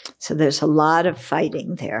 So there's a lot of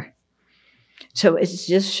fighting there. So it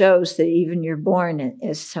just shows that even you're born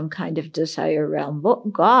as some kind of desire realm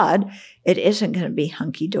God, it isn't going to be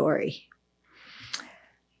hunky-dory.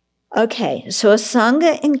 Okay, so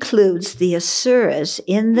Asanga includes the Asuras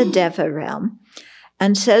in the Deva realm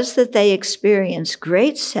and says that they experience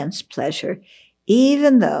great sense pleasure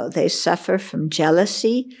even though they suffer from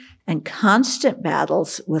jealousy and constant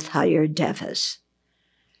battles with higher devas.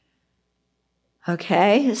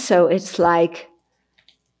 Okay, so it's like,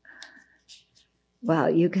 well,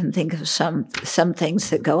 you can think of some things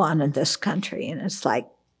that go on in this country, and it's like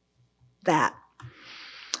that.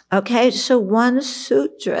 Okay, so one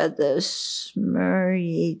sutra, the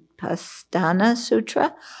Smritipastana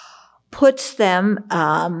Sutra, puts them,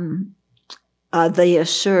 the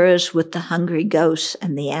Asuras, with the hungry ghosts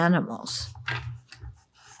and the animals.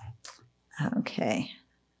 Okay,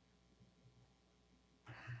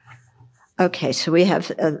 so we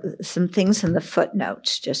have some things in the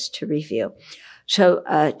footnotes just to review.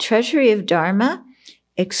 So Treasury of Dharma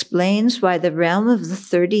explains why the realm of the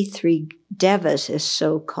 33 devas is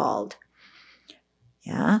so called.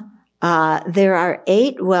 Yeah, there are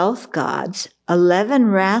 8 wealth gods, 11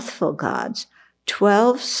 wrathful gods,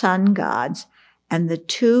 12 sun gods, and the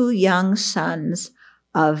 2 young sons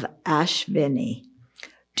of Ashvini.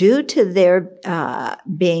 Due to their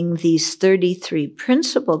being these 33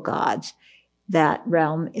 principal gods, that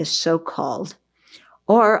realm is so called.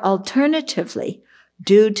 Or alternatively,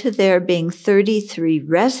 due to there being 33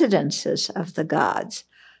 residences of the gods,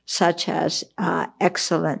 such as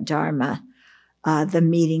excellent Dharma, the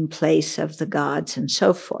meeting place of the gods, and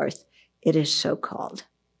so forth, it is so called.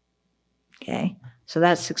 Okay, so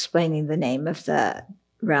that's explaining the name of the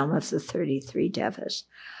realm of the 33 devas.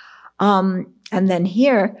 And then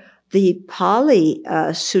here, the Pali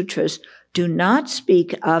sutras do not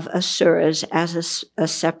speak of Asuras as a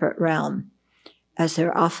separate realm, as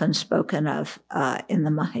they're often spoken of in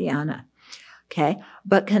the Mahayana. Okay,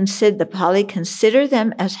 but the Pali consider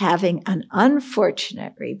them as having an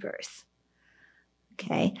unfortunate rebirth.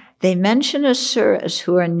 Okay, they mention Asuras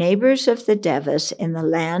who are neighbors of the Devas in the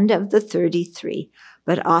land of the 33,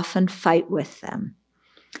 but often fight with them.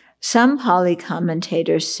 Some Pali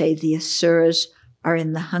commentators say the Asuras are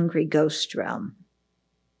in the hungry ghost realm.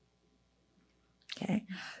 Okay,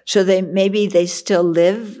 so they still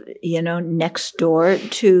live, next door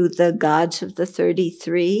to the gods of the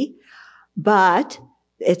 33, but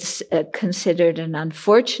it's considered an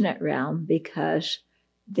unfortunate realm because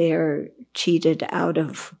they're cheated out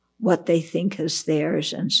of what they think is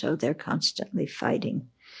theirs, and so they're constantly fighting.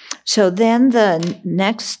 So then the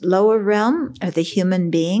next lower realm are the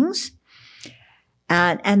human beings,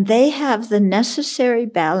 and they have the necessary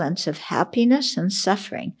balance of happiness and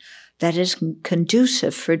suffering that is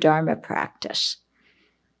conducive for Dharma practice.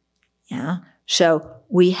 Yeah, so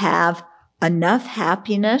we have enough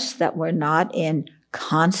happiness that we're not in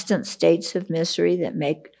constant states of misery that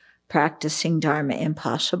make practicing Dharma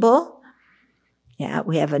impossible. Yeah,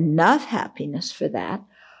 we have enough happiness for that,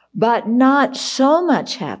 but not so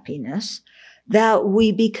much happiness that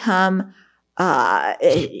we become,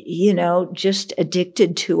 just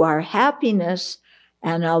addicted to our happiness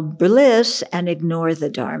and our bliss and ignore the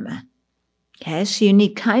Dharma. Okay, so you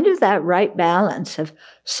need kind of that right balance of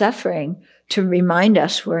suffering to remind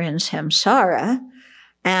us we're in samsara,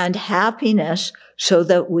 and happiness so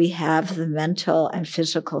that we have the mental and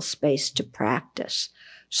physical space to practice.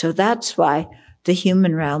 So that's why the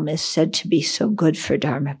human realm is said to be so good for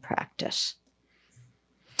Dharma practice.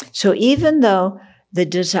 So even though the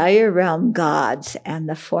desire realm gods and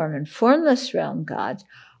the form and formless realm gods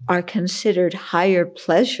are considered higher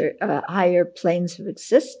planes of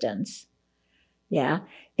existence,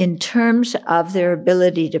 in terms of their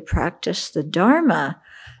ability to practice the Dharma,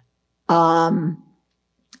 the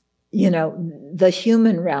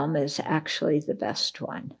human realm is actually the best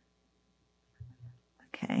one.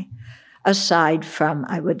 Okay. Aside from,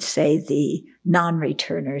 I would say, the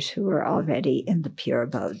non-returners who are already in the pure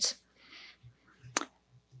abodes.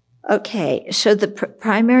 Okay, so the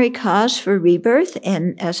primary cause for rebirth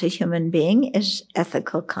as a human being is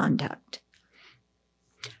ethical conduct.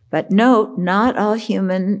 But note, not all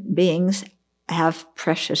human beings have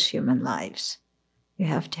precious human lives. You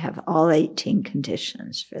have to have all 18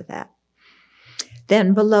 conditions for that.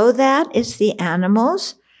 Then below that is the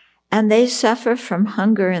animals, and they suffer from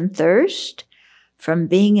hunger and thirst, from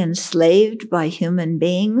being enslaved by human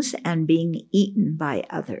beings and being eaten by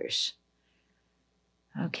others.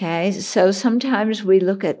 Okay, so sometimes we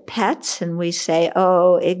look at pets and we say,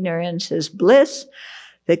 oh, ignorance is bliss.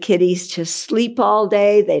 The kitties just sleep all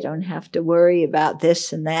day. They don't have to worry about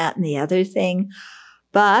this and that and the other thing.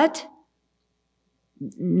 But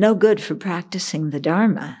no good for practicing the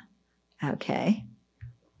Dharma. Okay?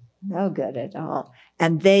 No good at all.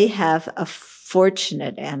 And they have a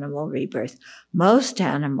fortunate animal rebirth. Most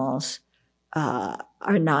animals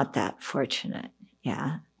are not that fortunate.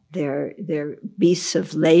 Yeah, they're beasts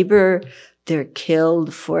of labor. They're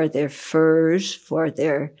killed for their furs, for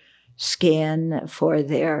their skin, for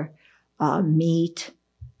their meat.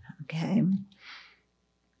 Okay.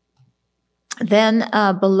 Then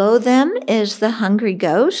below them is the hungry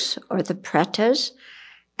ghosts, or the pretas,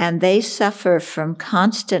 and they suffer from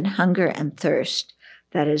constant hunger and thirst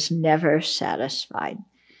that is never satisfied.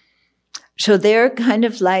 So they're kind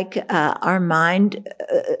of like our mind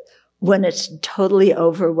when it's totally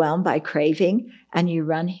overwhelmed by craving, and you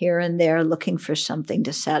run here and there looking for something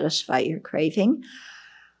to satisfy your craving.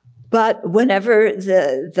 But whenever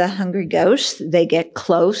the hungry ghosts, they get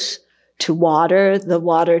close to water, the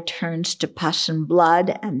water turns to pus and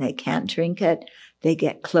blood, and they can't drink it. They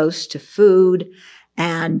get close to food,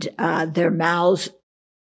 and their mouths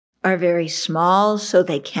are very small, so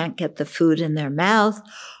they can't get the food in their mouth,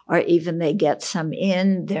 or even they get some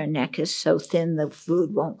in, their neck is so thin the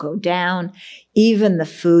food won't go down. Even the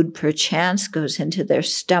food perchance goes into their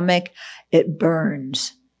stomach, it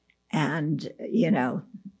burns. And,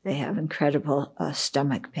 they have incredible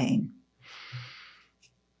stomach pain.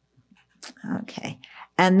 Okay.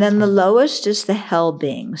 And then the lowest is the hell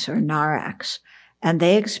beings, or naraks, and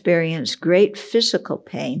they experience great physical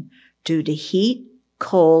pain due to heat,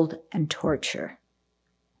 cold, and torture.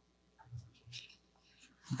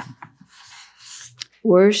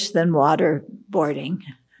 Worse than waterboarding.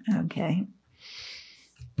 Okay.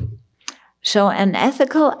 So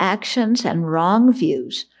unethical actions and wrong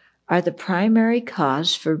views are the primary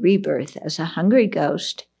cause for rebirth as a hungry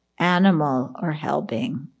ghost, animal, or hell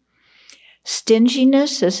being.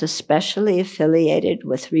 Stinginess is especially affiliated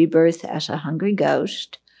with rebirth as a hungry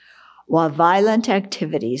ghost, while violent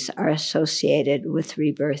activities are associated with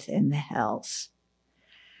rebirth in the hells.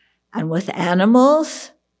 And with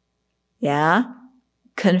animals,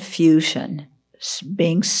 confusion,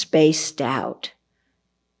 being spaced out.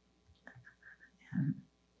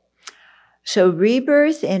 So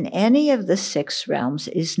rebirth in any of the 6 realms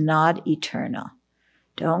is not eternal.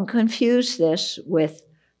 Don't confuse this with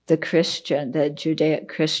the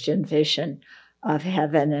Judeo-Christian vision of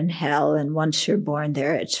heaven and hell, and once you're born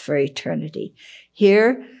there, it's for eternity.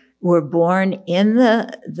 Here, we're born in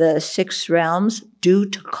the 6 realms due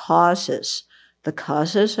to causes. The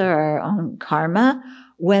causes are our own karma.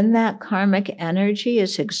 When that karmic energy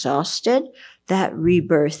is exhausted, that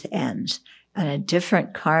rebirth ends, and a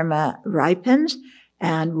different karma ripens,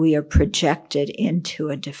 and we are projected into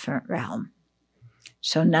a different realm.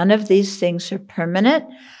 So none of these things are permanent.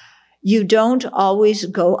 You don't always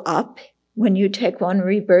go up when you take one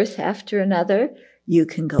rebirth after another. You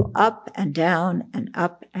can go up and down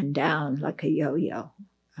like a yo-yo,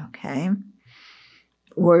 okay?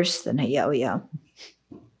 Worse than a yo-yo.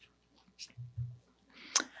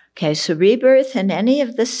 Okay, so rebirth in any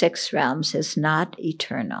of the 6 realms is not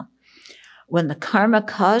eternal. When the karma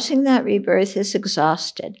causing that rebirth is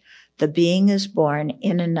exhausted, the being is born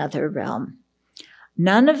in another realm.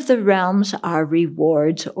 None of the realms are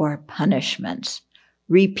rewards or punishments.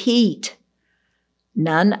 Repeat,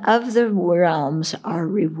 none of the realms are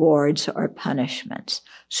rewards or punishments.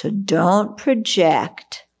 So don't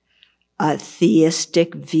project a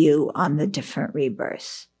theistic view on the different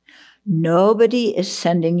rebirths. Nobody is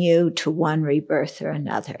sending you to one rebirth or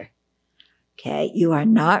another. Okay, you are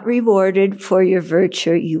not rewarded for your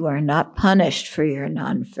virtue. You are not punished for your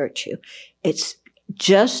non-virtue. It's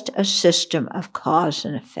just a system of cause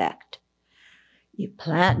and effect. You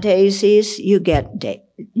plant daisies, you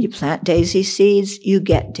plant daisy seeds, you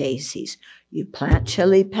get daisies. You plant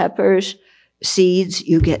chili peppers seeds,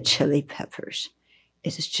 you get chili peppers.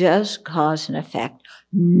 It's just cause and effect.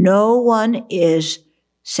 No one is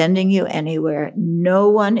sending you anywhere. No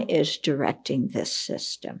one is directing this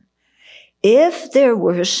system. If there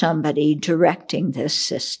were somebody directing this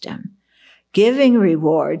system, giving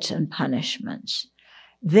rewards and punishments,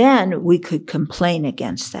 then we could complain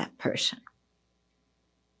against that person.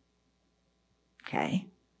 Okay?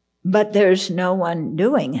 But there's no one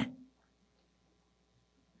doing it.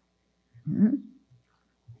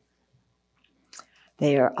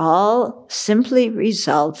 They are all simply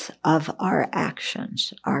results of our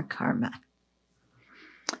actions, our karma.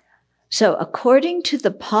 So according to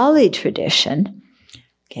the Pali tradition,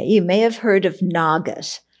 okay, you may have heard of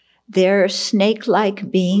Nagas. They're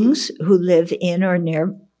snake-like beings who live in or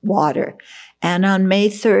near water. And on May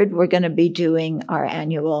 3rd, we're going to be doing our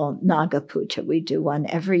annual Naga Puja. We do one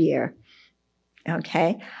every year.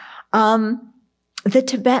 Okay? The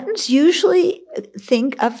Tibetans usually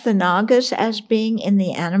think of the Nagas as being in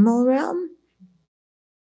the animal realm.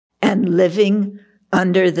 and living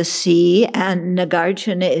under the sea. And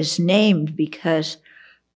Nagarjuna is named because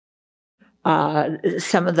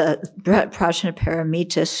some of the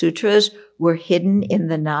Prajnaparamita sutras were hidden in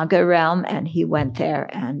the Naga realm, and he went there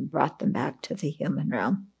and brought them back to the human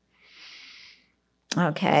realm.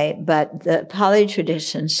 Okay, but the Pali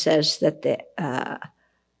tradition says that that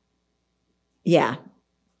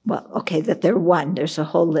they're one. There's a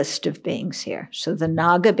whole list of beings here. So the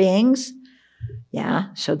Naga beings,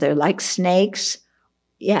 so they're like snakes,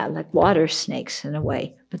 like water snakes in a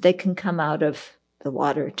way, but they can come out of the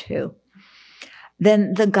water too.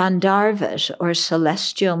 Then the Gandharvas, or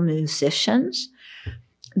celestial musicians,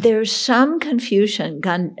 there's some confusion.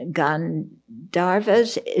 Gandharvas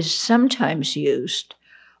is sometimes used,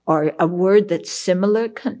 or a word that's similar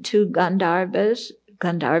to Gandharvas.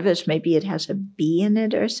 Gandharvas, maybe it has a B in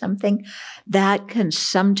it or something. That can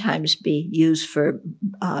sometimes be used for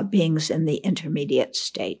beings in the intermediate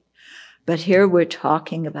state. But here we're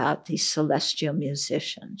talking about these celestial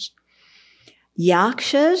musicians.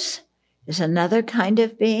 Yakshas is another kind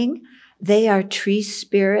of being. They are tree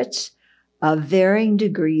spirits of varying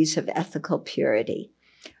degrees of ethical purity,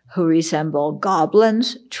 who resemble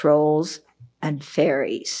goblins, trolls, and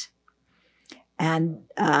fairies. And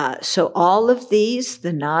so all of these,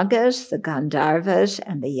 the Nagas, the Gandharvas,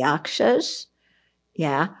 and the Yakshas,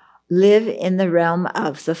 live in the realm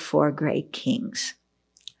of the four great kings.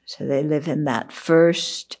 So they live in that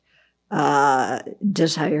first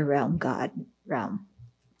desire realm, God realm.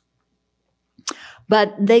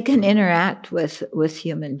 But they can interact with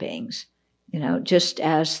human beings, just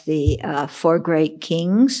as the four great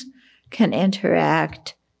kings can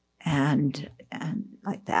interact and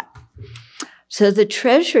like that. So the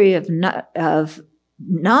treasury of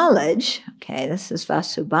knowledge, this is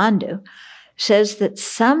Vasubandhu, says that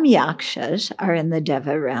some yakshas are in the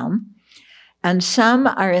Deva realm and some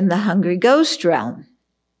are in the hungry ghost realm.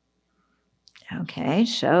 Okay,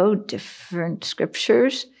 so different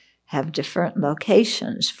scriptures have different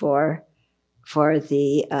locations for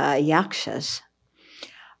the yakshas.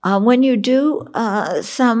 When you do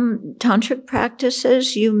some tantric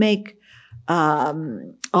practices, you make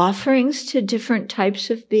offerings to different types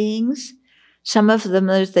of beings. Some of them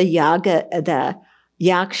are the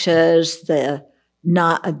yakshas, the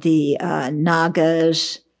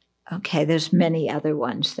nagas. Okay, there's many other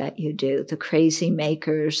ones that you do. The crazy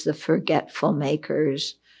makers, the forgetful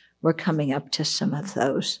makers. We're coming up to some of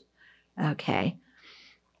those. Okay.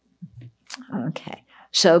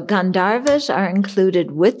 So Gandharvas are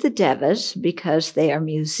included with the Devas because they are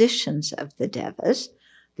musicians of the Devas.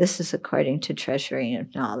 This is according to Treasury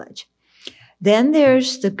of Knowledge. Then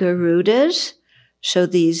there's the Garudas. So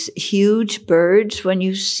these huge birds, when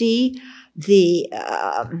you see the,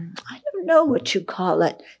 I don't know what you call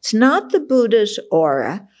it. It's not the Buddha's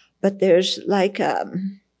aura, but there's like a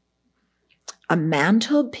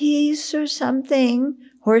mantelpiece or something,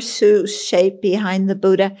 horseshoe shape behind the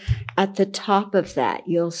Buddha. At the top of that,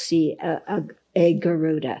 you'll see a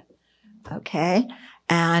Garuda. Okay?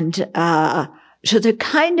 And so they're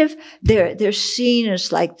kind of, they're seen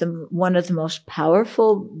as like one of the most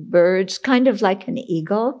powerful birds, kind of like an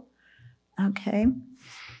eagle. Okay?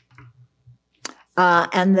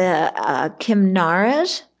 And the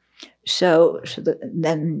Kimnaras. So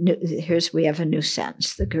we have a new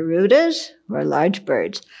sense. The Garudas, who are large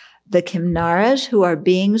birds. The Kimnaras, who are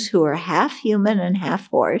beings who are half human and half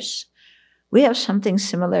horse. We have something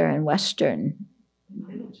similar in Western.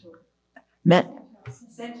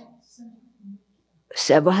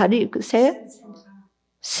 How do you say it?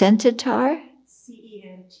 Centaur?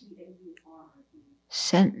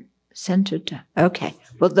 Centaur. Okay.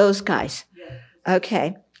 Well, those guys.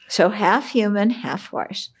 Okay. So half human, half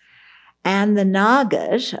horse. And the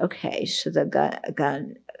Nagas, so the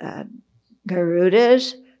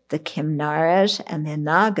Garudas, the Kimnaras, and the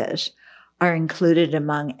Nagas are included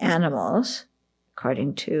among animals,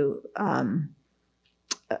 according to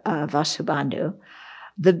Vasubandhu.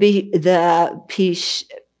 The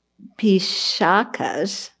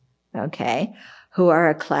Pishakas, who are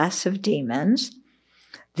a class of demons.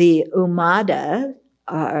 The Umada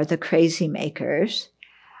are the crazy makers.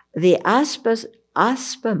 The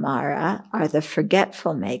Aspamara are the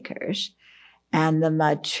forgetful makers. And the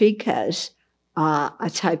Matrikas,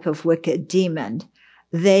 a type of wicked demon,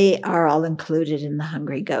 they are all included in the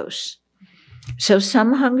hungry ghosts. So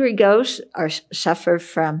some hungry ghosts suffer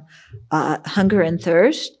from hunger and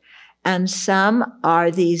thirst, and some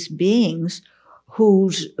are these beings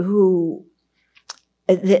who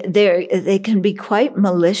they can be quite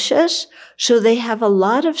malicious, so they have a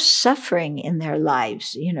lot of suffering in their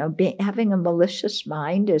lives. Having a malicious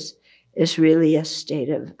mind is is really a state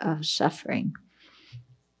of suffering.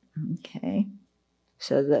 Okay.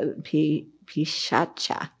 So the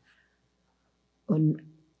pishacha,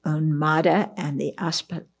 unmada, and the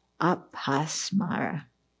apasmara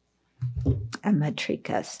and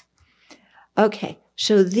matrikas. Okay,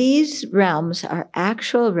 so these realms are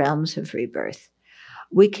actual realms of rebirth.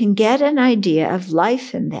 We can get an idea of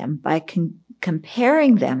life in them by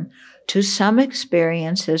comparing them to some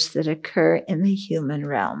experiences that occur in the human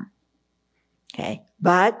realm. Okay,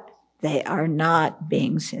 but they are not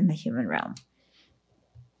beings in the human realm.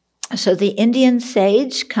 So the Indian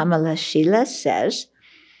sage Kamalashila says,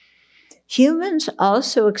 humans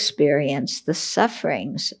also experience the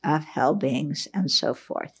sufferings of hell beings and so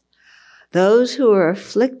forth. Those who are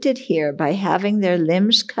afflicted here by having their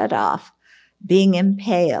limbs cut off, being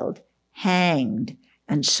impaled, hanged,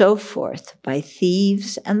 and so forth by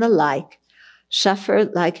thieves and the like, suffer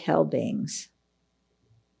like hell beings.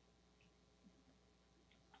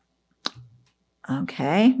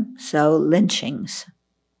 Okay, so lynchings.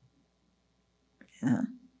 Yeah.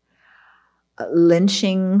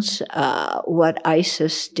 Lynchings, what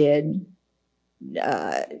ISIS did,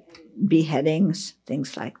 beheadings,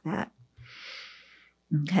 things like that.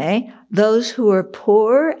 Okay, those who are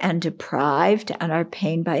poor and deprived and are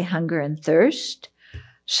pained by hunger and thirst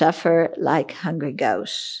suffer like hungry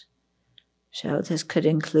ghosts. So this could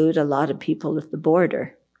include a lot of people at the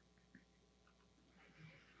border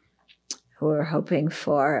who are hoping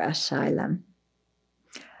for asylum.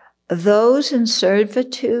 Those in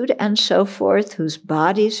servitude and so forth, whose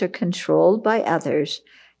bodies are controlled by others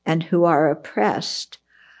and who are oppressed,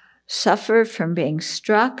 suffer from being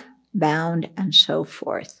struck, bound, and so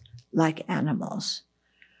forth, like animals.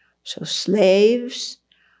 So slaves,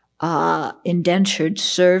 indentured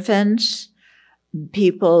servants,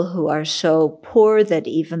 people who are so poor that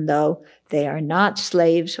even though they are not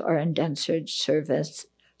slaves or indentured servants,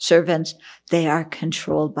 they are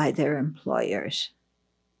controlled by their employers.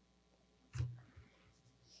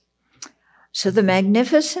 So the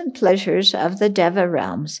magnificent pleasures of the Deva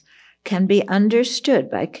realms can be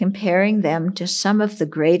understood by comparing them to some of the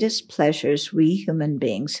greatest pleasures we human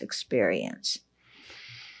beings experience.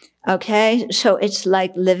 Okay, so it's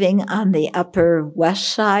like living on the Upper West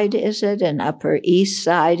Side, is it? And Upper East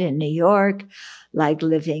Side in New York, like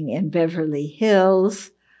living in Beverly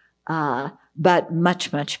Hills, but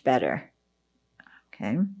much, much better.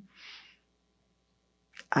 Okay.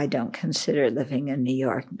 I don't consider living in New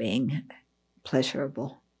York being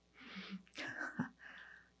pleasurable.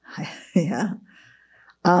 Yeah.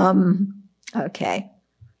 Okay.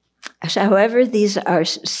 So, however, these are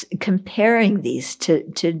comparing these to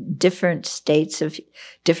different states of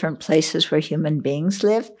different places where human beings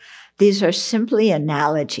live. These are simply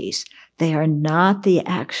analogies. They are not the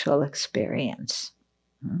actual experience.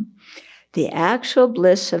 The actual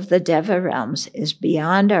bliss of the Deva realms is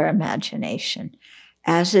beyond our imagination,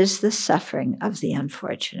 as is the suffering of the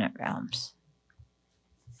unfortunate realms.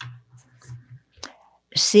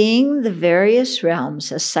 Seeing the various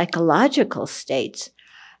realms as psychological states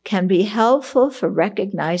can be helpful for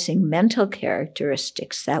recognizing mental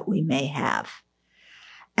characteristics that we may have.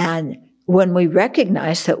 And when we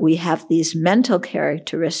recognize that we have these mental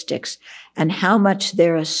characteristics and how much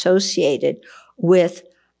they're associated with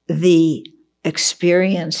the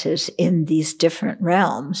experiences in these different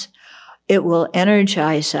realms, it will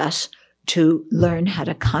energize us to learn how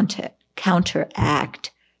to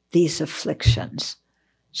counteract these afflictions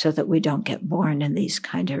so that we don't get born in these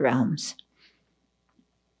kind of realms.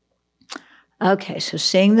 Okay, so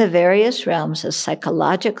seeing the various realms as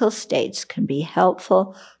psychological states can be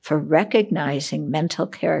helpful for recognizing mental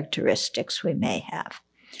characteristics we may have.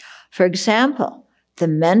 For example, the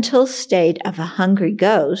mental state of a hungry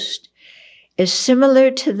ghost is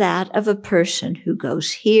similar to that of a person who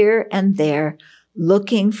goes here and there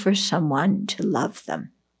looking for someone to love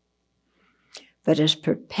them, but is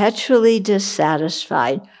perpetually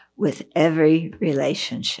dissatisfied with every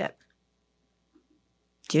relationship.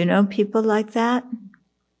 Do you know people like that?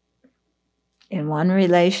 In one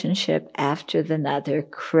relationship after another,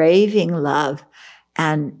 craving love,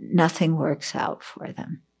 and nothing works out for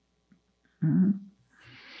them. Mm-hmm.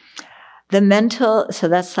 So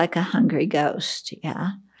that's like a hungry ghost,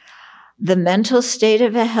 yeah? The mental state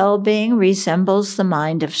of a hell being resembles the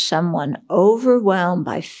mind of someone overwhelmed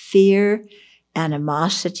by fear,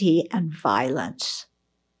 animosity, and violence.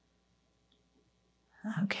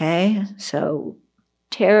 Okay, so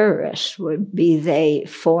terrorists, would be they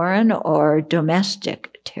foreign or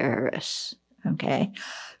domestic terrorists, okay?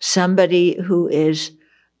 Somebody who is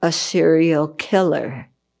a serial killer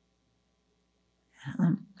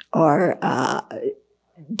or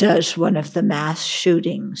does one of the mass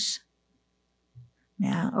shootings.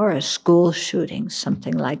 Yeah, or a school shooting,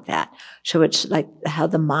 something like that. So it's like how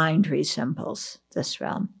the mind resembles this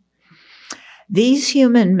realm. These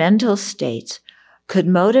human mental states could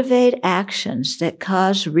motivate actions that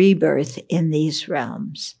cause rebirth in these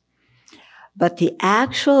realms. But the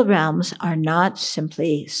actual realms are not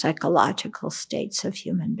simply psychological states of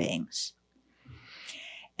human beings.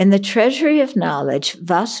 In the Treasury of Knowledge,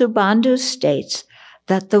 Vasubandhu states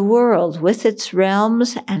that the world with its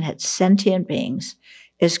realms and its sentient beings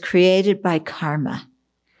is created by karma.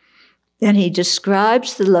 Then he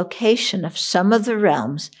describes the location of some of the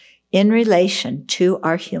realms in relation to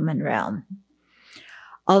our human realm.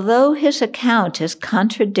 Although his account is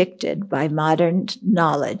contradicted by modern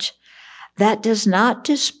knowledge, that does not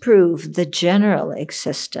disprove the general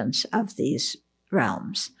existence of these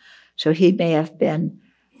realms. So he may have been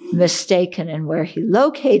mistaken in where he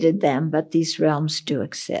located them, but these realms do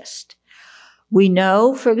exist. We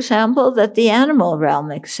know, for example, that the animal realm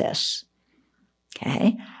exists,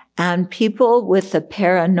 okay? And people with the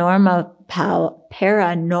paranormal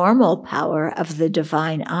power of the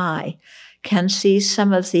divine eye can see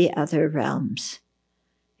some of the other realms.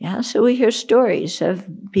 Yeah, so we hear stories of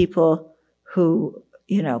people who,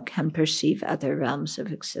 can perceive other realms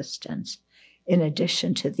of existence in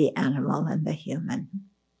addition to the animal and the human.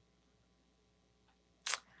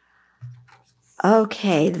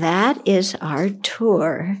 Okay, that is our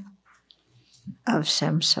tour of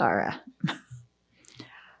samsara.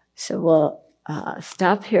 So we'll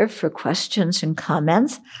stop here for questions and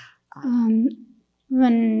comments.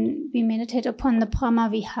 When we meditate upon the Brahma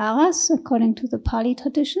Viharas, according to the Pali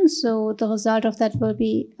tradition, so the result of that will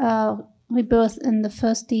be rebirth in the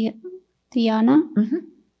first dhyana. Mm-hmm.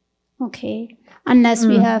 Okay, unless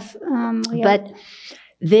we have... But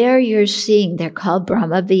there you're seeing, they're called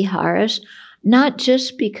Brahma Viharas, not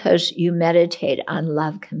just because you meditate on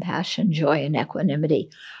love, compassion, joy, and equanimity,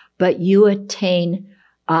 but you attain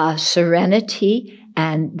serenity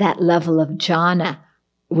and that level of jhana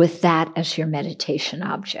with that as your meditation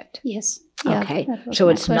object. Yes. Okay. So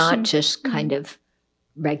it's not just kind of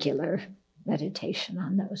regular meditation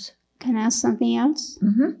on those. Can I ask something else?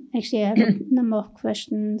 Mm-hmm. Actually, I have a number of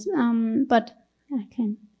questions, but I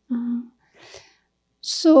can.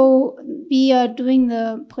 So we are doing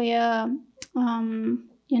the prayer,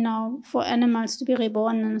 for animals to be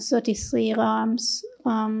reborn in 33 realms.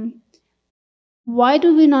 Why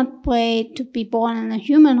do we not pray to be born in a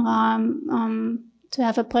human realm, to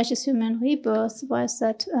have a precious human rebirth? Why is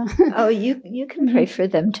that? You can pray for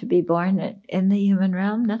them to be born in the human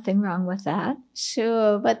realm. Nothing wrong with that.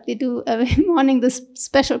 Sure, but we do every morning this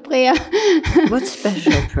special prayer. What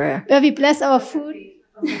special prayer? Where we bless our food.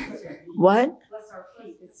 What? Bless our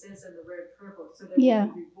feet. It says in the red purple, so that yeah.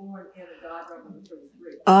 we can be born in a God realm of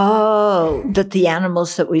 33. Oh, that the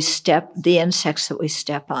animals that the insects that we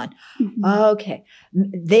step on. Mm-hmm. Okay.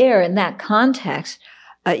 There, in that context,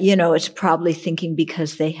 it's probably thinking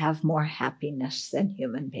because they have more happiness than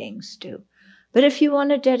human beings do. But if you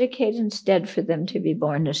want to dedicate instead for them to be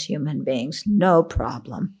born as human beings, no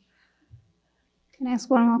problem. Can I ask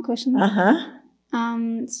one more question?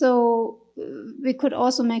 So we could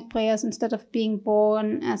also make prayers instead of being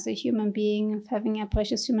born as a human being, of having a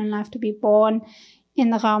precious human life, to be born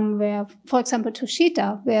in a realm where, for example,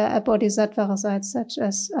 Tushita, where a bodhisattva resides, such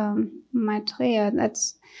as Maitreya.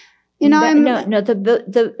 That's the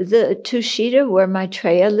Tushita where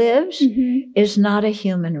Maitreya lives is not a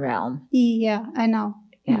human realm. Yeah, I know.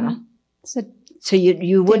 Yeah. So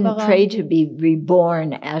you wouldn't pray to be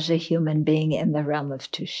reborn as a human being in the realm of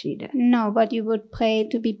Tushita. No, but you would pray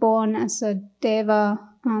to be born as a deva,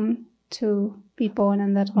 to be born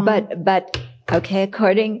in that realm. But okay,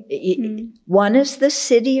 one is the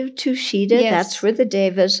city of Tushita. Yes. That's where the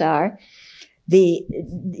devas are.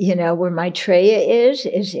 Where Maitreya is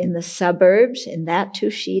in the suburbs, in that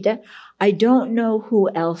Tushita. I don't know who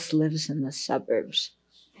else lives in the suburbs.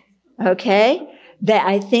 Okay?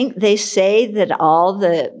 I think they say that all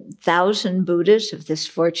the 1,000 Buddhas of this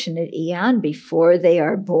fortunate eon, before they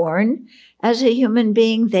are born as a human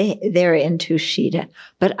being, they're in Tushita.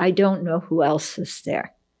 But I don't know who else is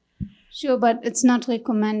there. Sure, but it's not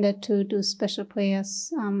recommended to do special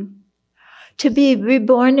prayers. To be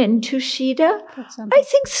reborn in Tushita? I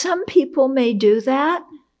think some people may do that.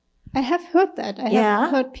 I have heard that. I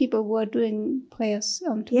have heard people who are doing prayers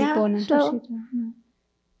to be born in Tushita.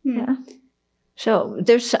 Yeah. So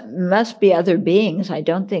there must be other beings. I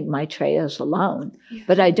don't think Maitreya is alone,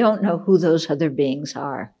 but I don't know who those other beings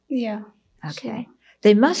are. Yeah. Okay. Sure.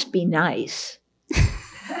 They must be nice.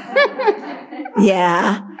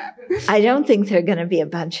 Yeah. I don't think they're going to be a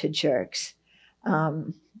bunch of jerks.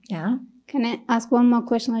 Yeah. Can I ask one more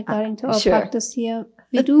question regarding to our sure. practice here?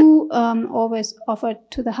 We do always offer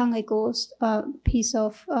to the hungry ghost a piece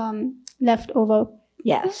of leftover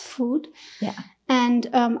food. Yeah. And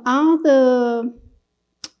are the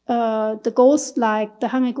ghosts like the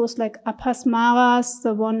hungry ghosts like apasmaras,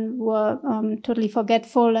 the one who are totally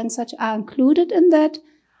forgetful and such, are included in that?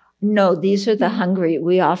 No, these are the hungry.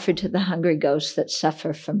 We offer to the hungry ghosts that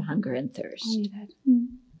suffer from hunger and thirst. Only that.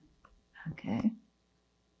 Okay.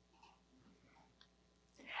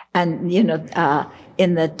 And,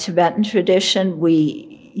 in the Tibetan tradition,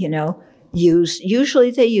 we,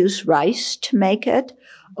 usually they use rice to make it,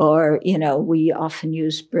 or, we often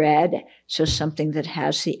use bread, so something that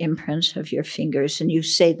has the imprints of your fingers, and you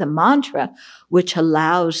say the mantra, which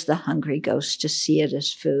allows the hungry ghost to see it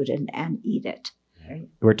as food and eat it. Right.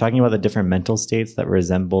 We're talking about the different mental states that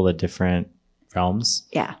resemble the different realms.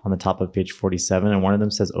 Yeah. On the top of page 47, and one of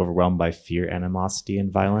them says overwhelmed by fear, animosity,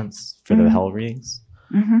 and violence for the hell readings.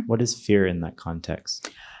 Mm-hmm. What is fear in that context?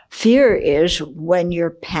 Fear is when you're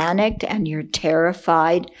panicked and you're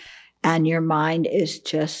terrified and your mind is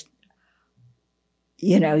just,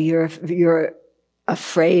 you're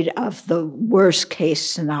afraid of the worst case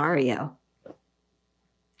scenario.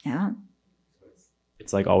 Yeah.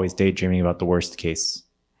 It's like always daydreaming about the worst case.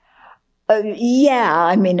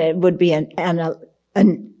 It would be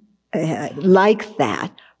like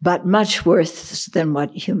that, but much worse than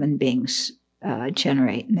what human beings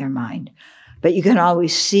generate in their mind. But you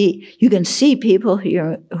can see people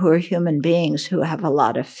who are human beings who have a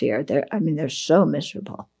lot of fear. They're so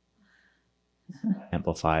miserable.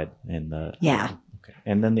 Amplified in the... Yeah. Okay.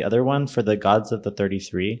 And then the other one for the gods of the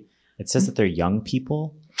 33, it says that they're young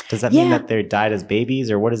people. Does that mean that they died as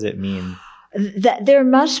babies, or what does it mean? That there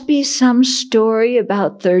must be some story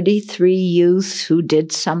about 33 youths who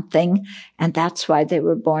did something, and that's why they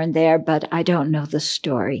were born there, but I don't know the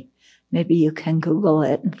story. Maybe you can Google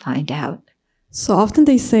it and find out. So often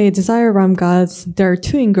they say desire realm gods, they're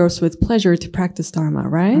too engrossed with pleasure to practice Dharma,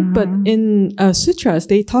 right? Mm-hmm. But in sutras,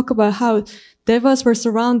 they talk about how devas were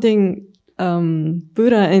surrounding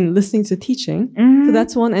Buddha and listening to teaching. Mm-hmm. So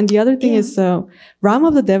that's one. And the other thing is realm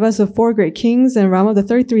of the devas of 4 great kings and realm of the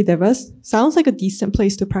 33 devas sounds like a decent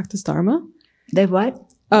place to practice Dharma. They what?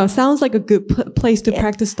 Sounds like a good place to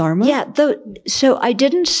practice Dharma. Yeah. So I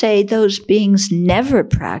didn't say those beings never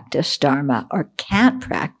practice Dharma or can't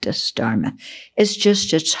practice Dharma. It's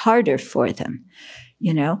just, it's harder for them,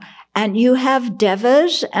 And you have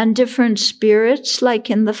devas and different spirits like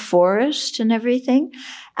in the forest and everything.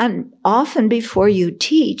 And often before you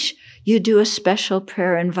teach, you do a special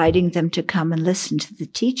prayer inviting them to come and listen to the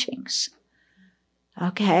teachings.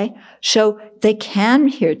 Okay, so they can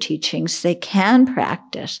hear teachings, they can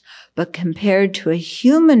practice, but compared to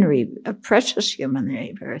a precious human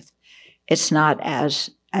rebirth, it's not as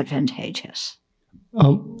advantageous.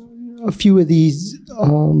 A few of these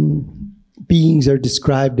beings are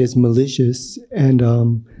described as malicious, and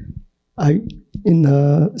in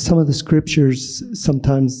some of the scriptures,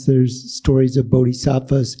 sometimes there's stories of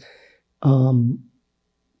bodhisattvas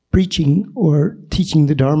preaching or teaching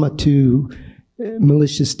the Dharma to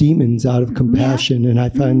malicious demons out of compassion, and I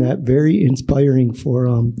find that very inspiring for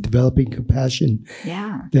developing compassion.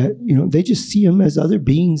 Yeah, that they just see them as other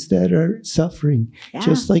beings that are suffering,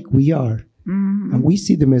 just like we are, and we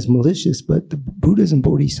see them as malicious. But the Buddhas and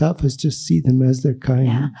Bodhisattvas just see them as their kind.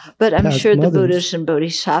 Yeah, but I'm sure the Buddhas and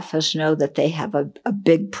Bodhisattvas know that they have a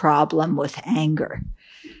big problem with anger.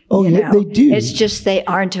 Oh, they do. It's just they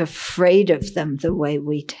aren't afraid of them the way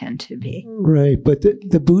we tend to be. Right, but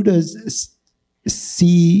the Buddhas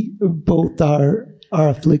see both our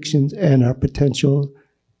afflictions and our potential.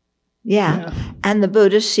 Yeah. And the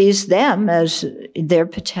Buddha sees them as their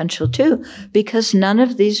potential too, because none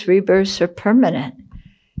of these rebirths are permanent.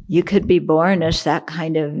 You could be born as that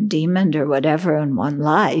kind of demon or whatever in one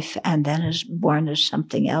life, and then is born as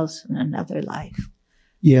something else in another life.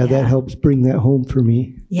 Yeah, that helps bring that home for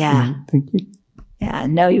me. Yeah. Thank you. Yeah,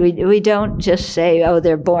 no, we don't just say,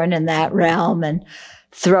 they're born in that realm and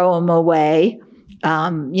throw them away.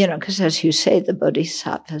 Because as you say, the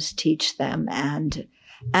bodhisattvas teach them, and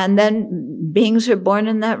then beings are born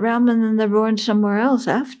in that realm, and then they're born somewhere else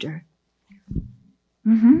after.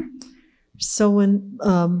 Mm-hmm. So when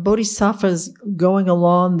bodhisattvas going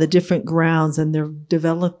along the different grounds, and they're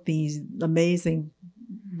developed these amazing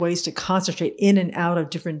ways to concentrate in and out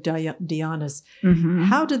of different dhyanas,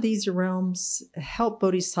 how do these realms help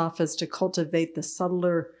bodhisattvas to cultivate the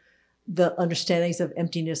understandings of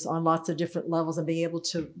emptiness on lots of different levels, and being able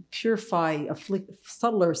to purify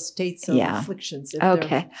subtler states of afflictions?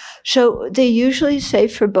 Okay. So they usually say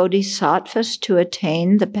for bodhisattvas to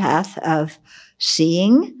attain the path of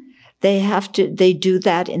seeing, they do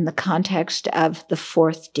that in the context of the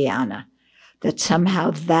fourth dhyana, that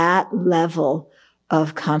somehow that level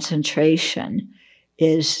of concentration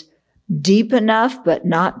is deep enough, but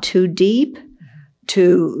not too deep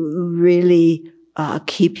to really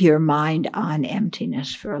keep your mind on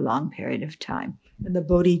emptiness for a long period of time. And the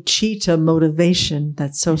bodhicitta motivation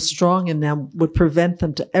that's so strong in them would prevent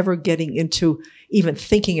them to ever getting into even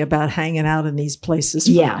thinking about hanging out in these places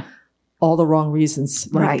for all the wrong reasons,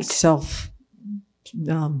 like self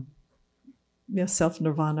nirvana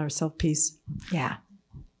or self peace. Yeah.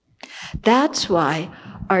 That's why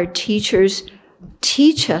our teachers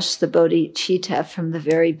teach us the bodhicitta from the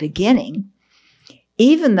very beginning,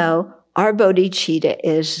 even though our bodhicitta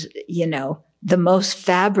is, the most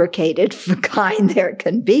fabricated kind there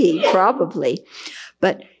can be, probably.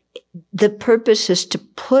 But the purpose is to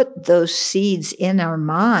put those seeds in our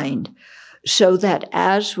mind so that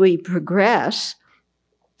as we progress,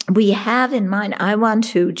 we have in mind, I want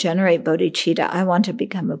to generate bodhicitta, I want to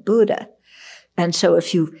become a Buddha. And so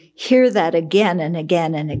if you hear that again and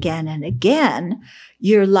again and again and again,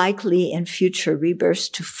 you're likely in future rebirths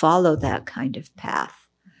to follow that kind of path.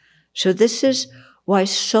 So this is why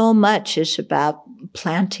so much is about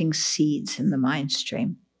planting seeds in the mind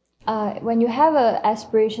stream. When you have an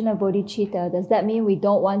aspiration of bodhicitta, does that mean we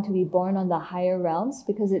don't want to be born on the higher realms?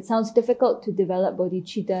 Because it sounds difficult to develop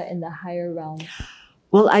bodhicitta in the higher realms.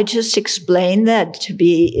 Well, I just explained that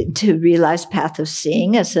to realize path of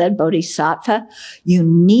seeing, as that bodhisattva, you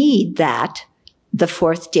need the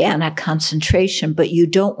fourth dhyana concentration, but you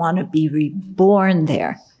don't want to be reborn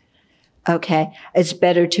there. Okay? It's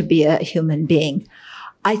better to be a human being.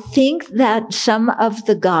 I think that some of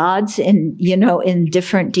the gods in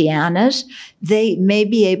different dhyanas, they may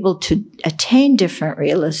be able to attain different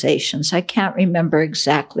realizations. I can't remember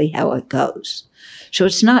exactly how it goes. So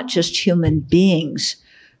it's not just human beings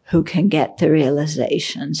who can get the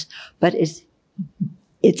realizations, but it's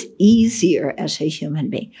easier as a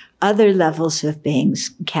human being. Other levels of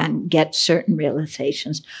beings can get certain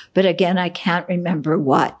realizations, but again, I can't remember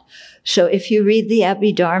what. So if you read the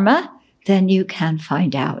Abhidharma, then you can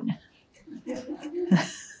find out.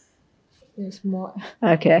 There's more.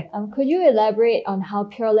 Okay. Could you elaborate on how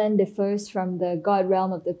Pure Land differs from the God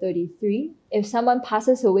realm of the 33? If someone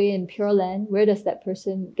passes away in Pure Land, where does that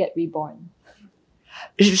person get reborn?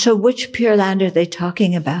 So which Pure Land are they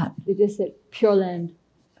talking about? They just said Pure Land,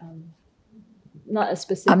 not a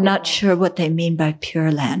specific. I'm not sure what they mean by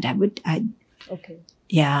Pure Land. Okay.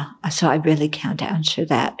 Yeah, so I really can't answer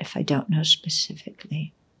that if I don't know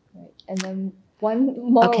specifically. Right. And then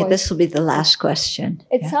one more. Okay, this will be the last question.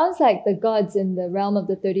 It sounds like the gods in the realm of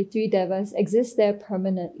the 33 devas exist there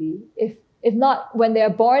permanently. If not, when they are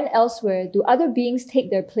born elsewhere, do other beings take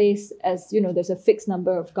their place as, there's a fixed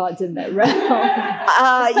number of gods in that realm?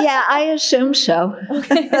 Yeah, I assume so.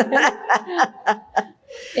 Okay.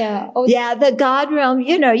 Yeah. Oh, yeah, the God realm,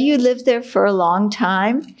 you live there for a long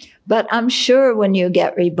time, but I'm sure when you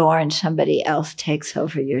get reborn, somebody else takes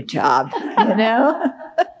over your job,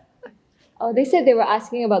 Oh, they said they were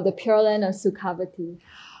asking about the Pure Land of Sukhavati.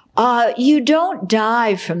 You don't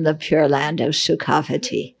die from the Pure Land of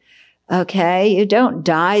Sukhavati. Okay, you don't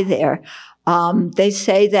die there. They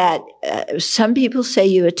say that some people say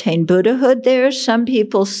you attain Buddhahood there. Some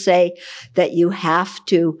people say that you have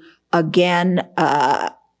to again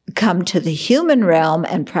come to the human realm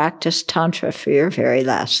and practice Tantra for your very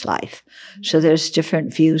last life. So there's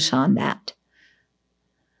different views on that.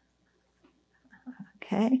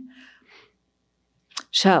 Okay.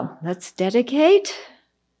 So let's dedicate.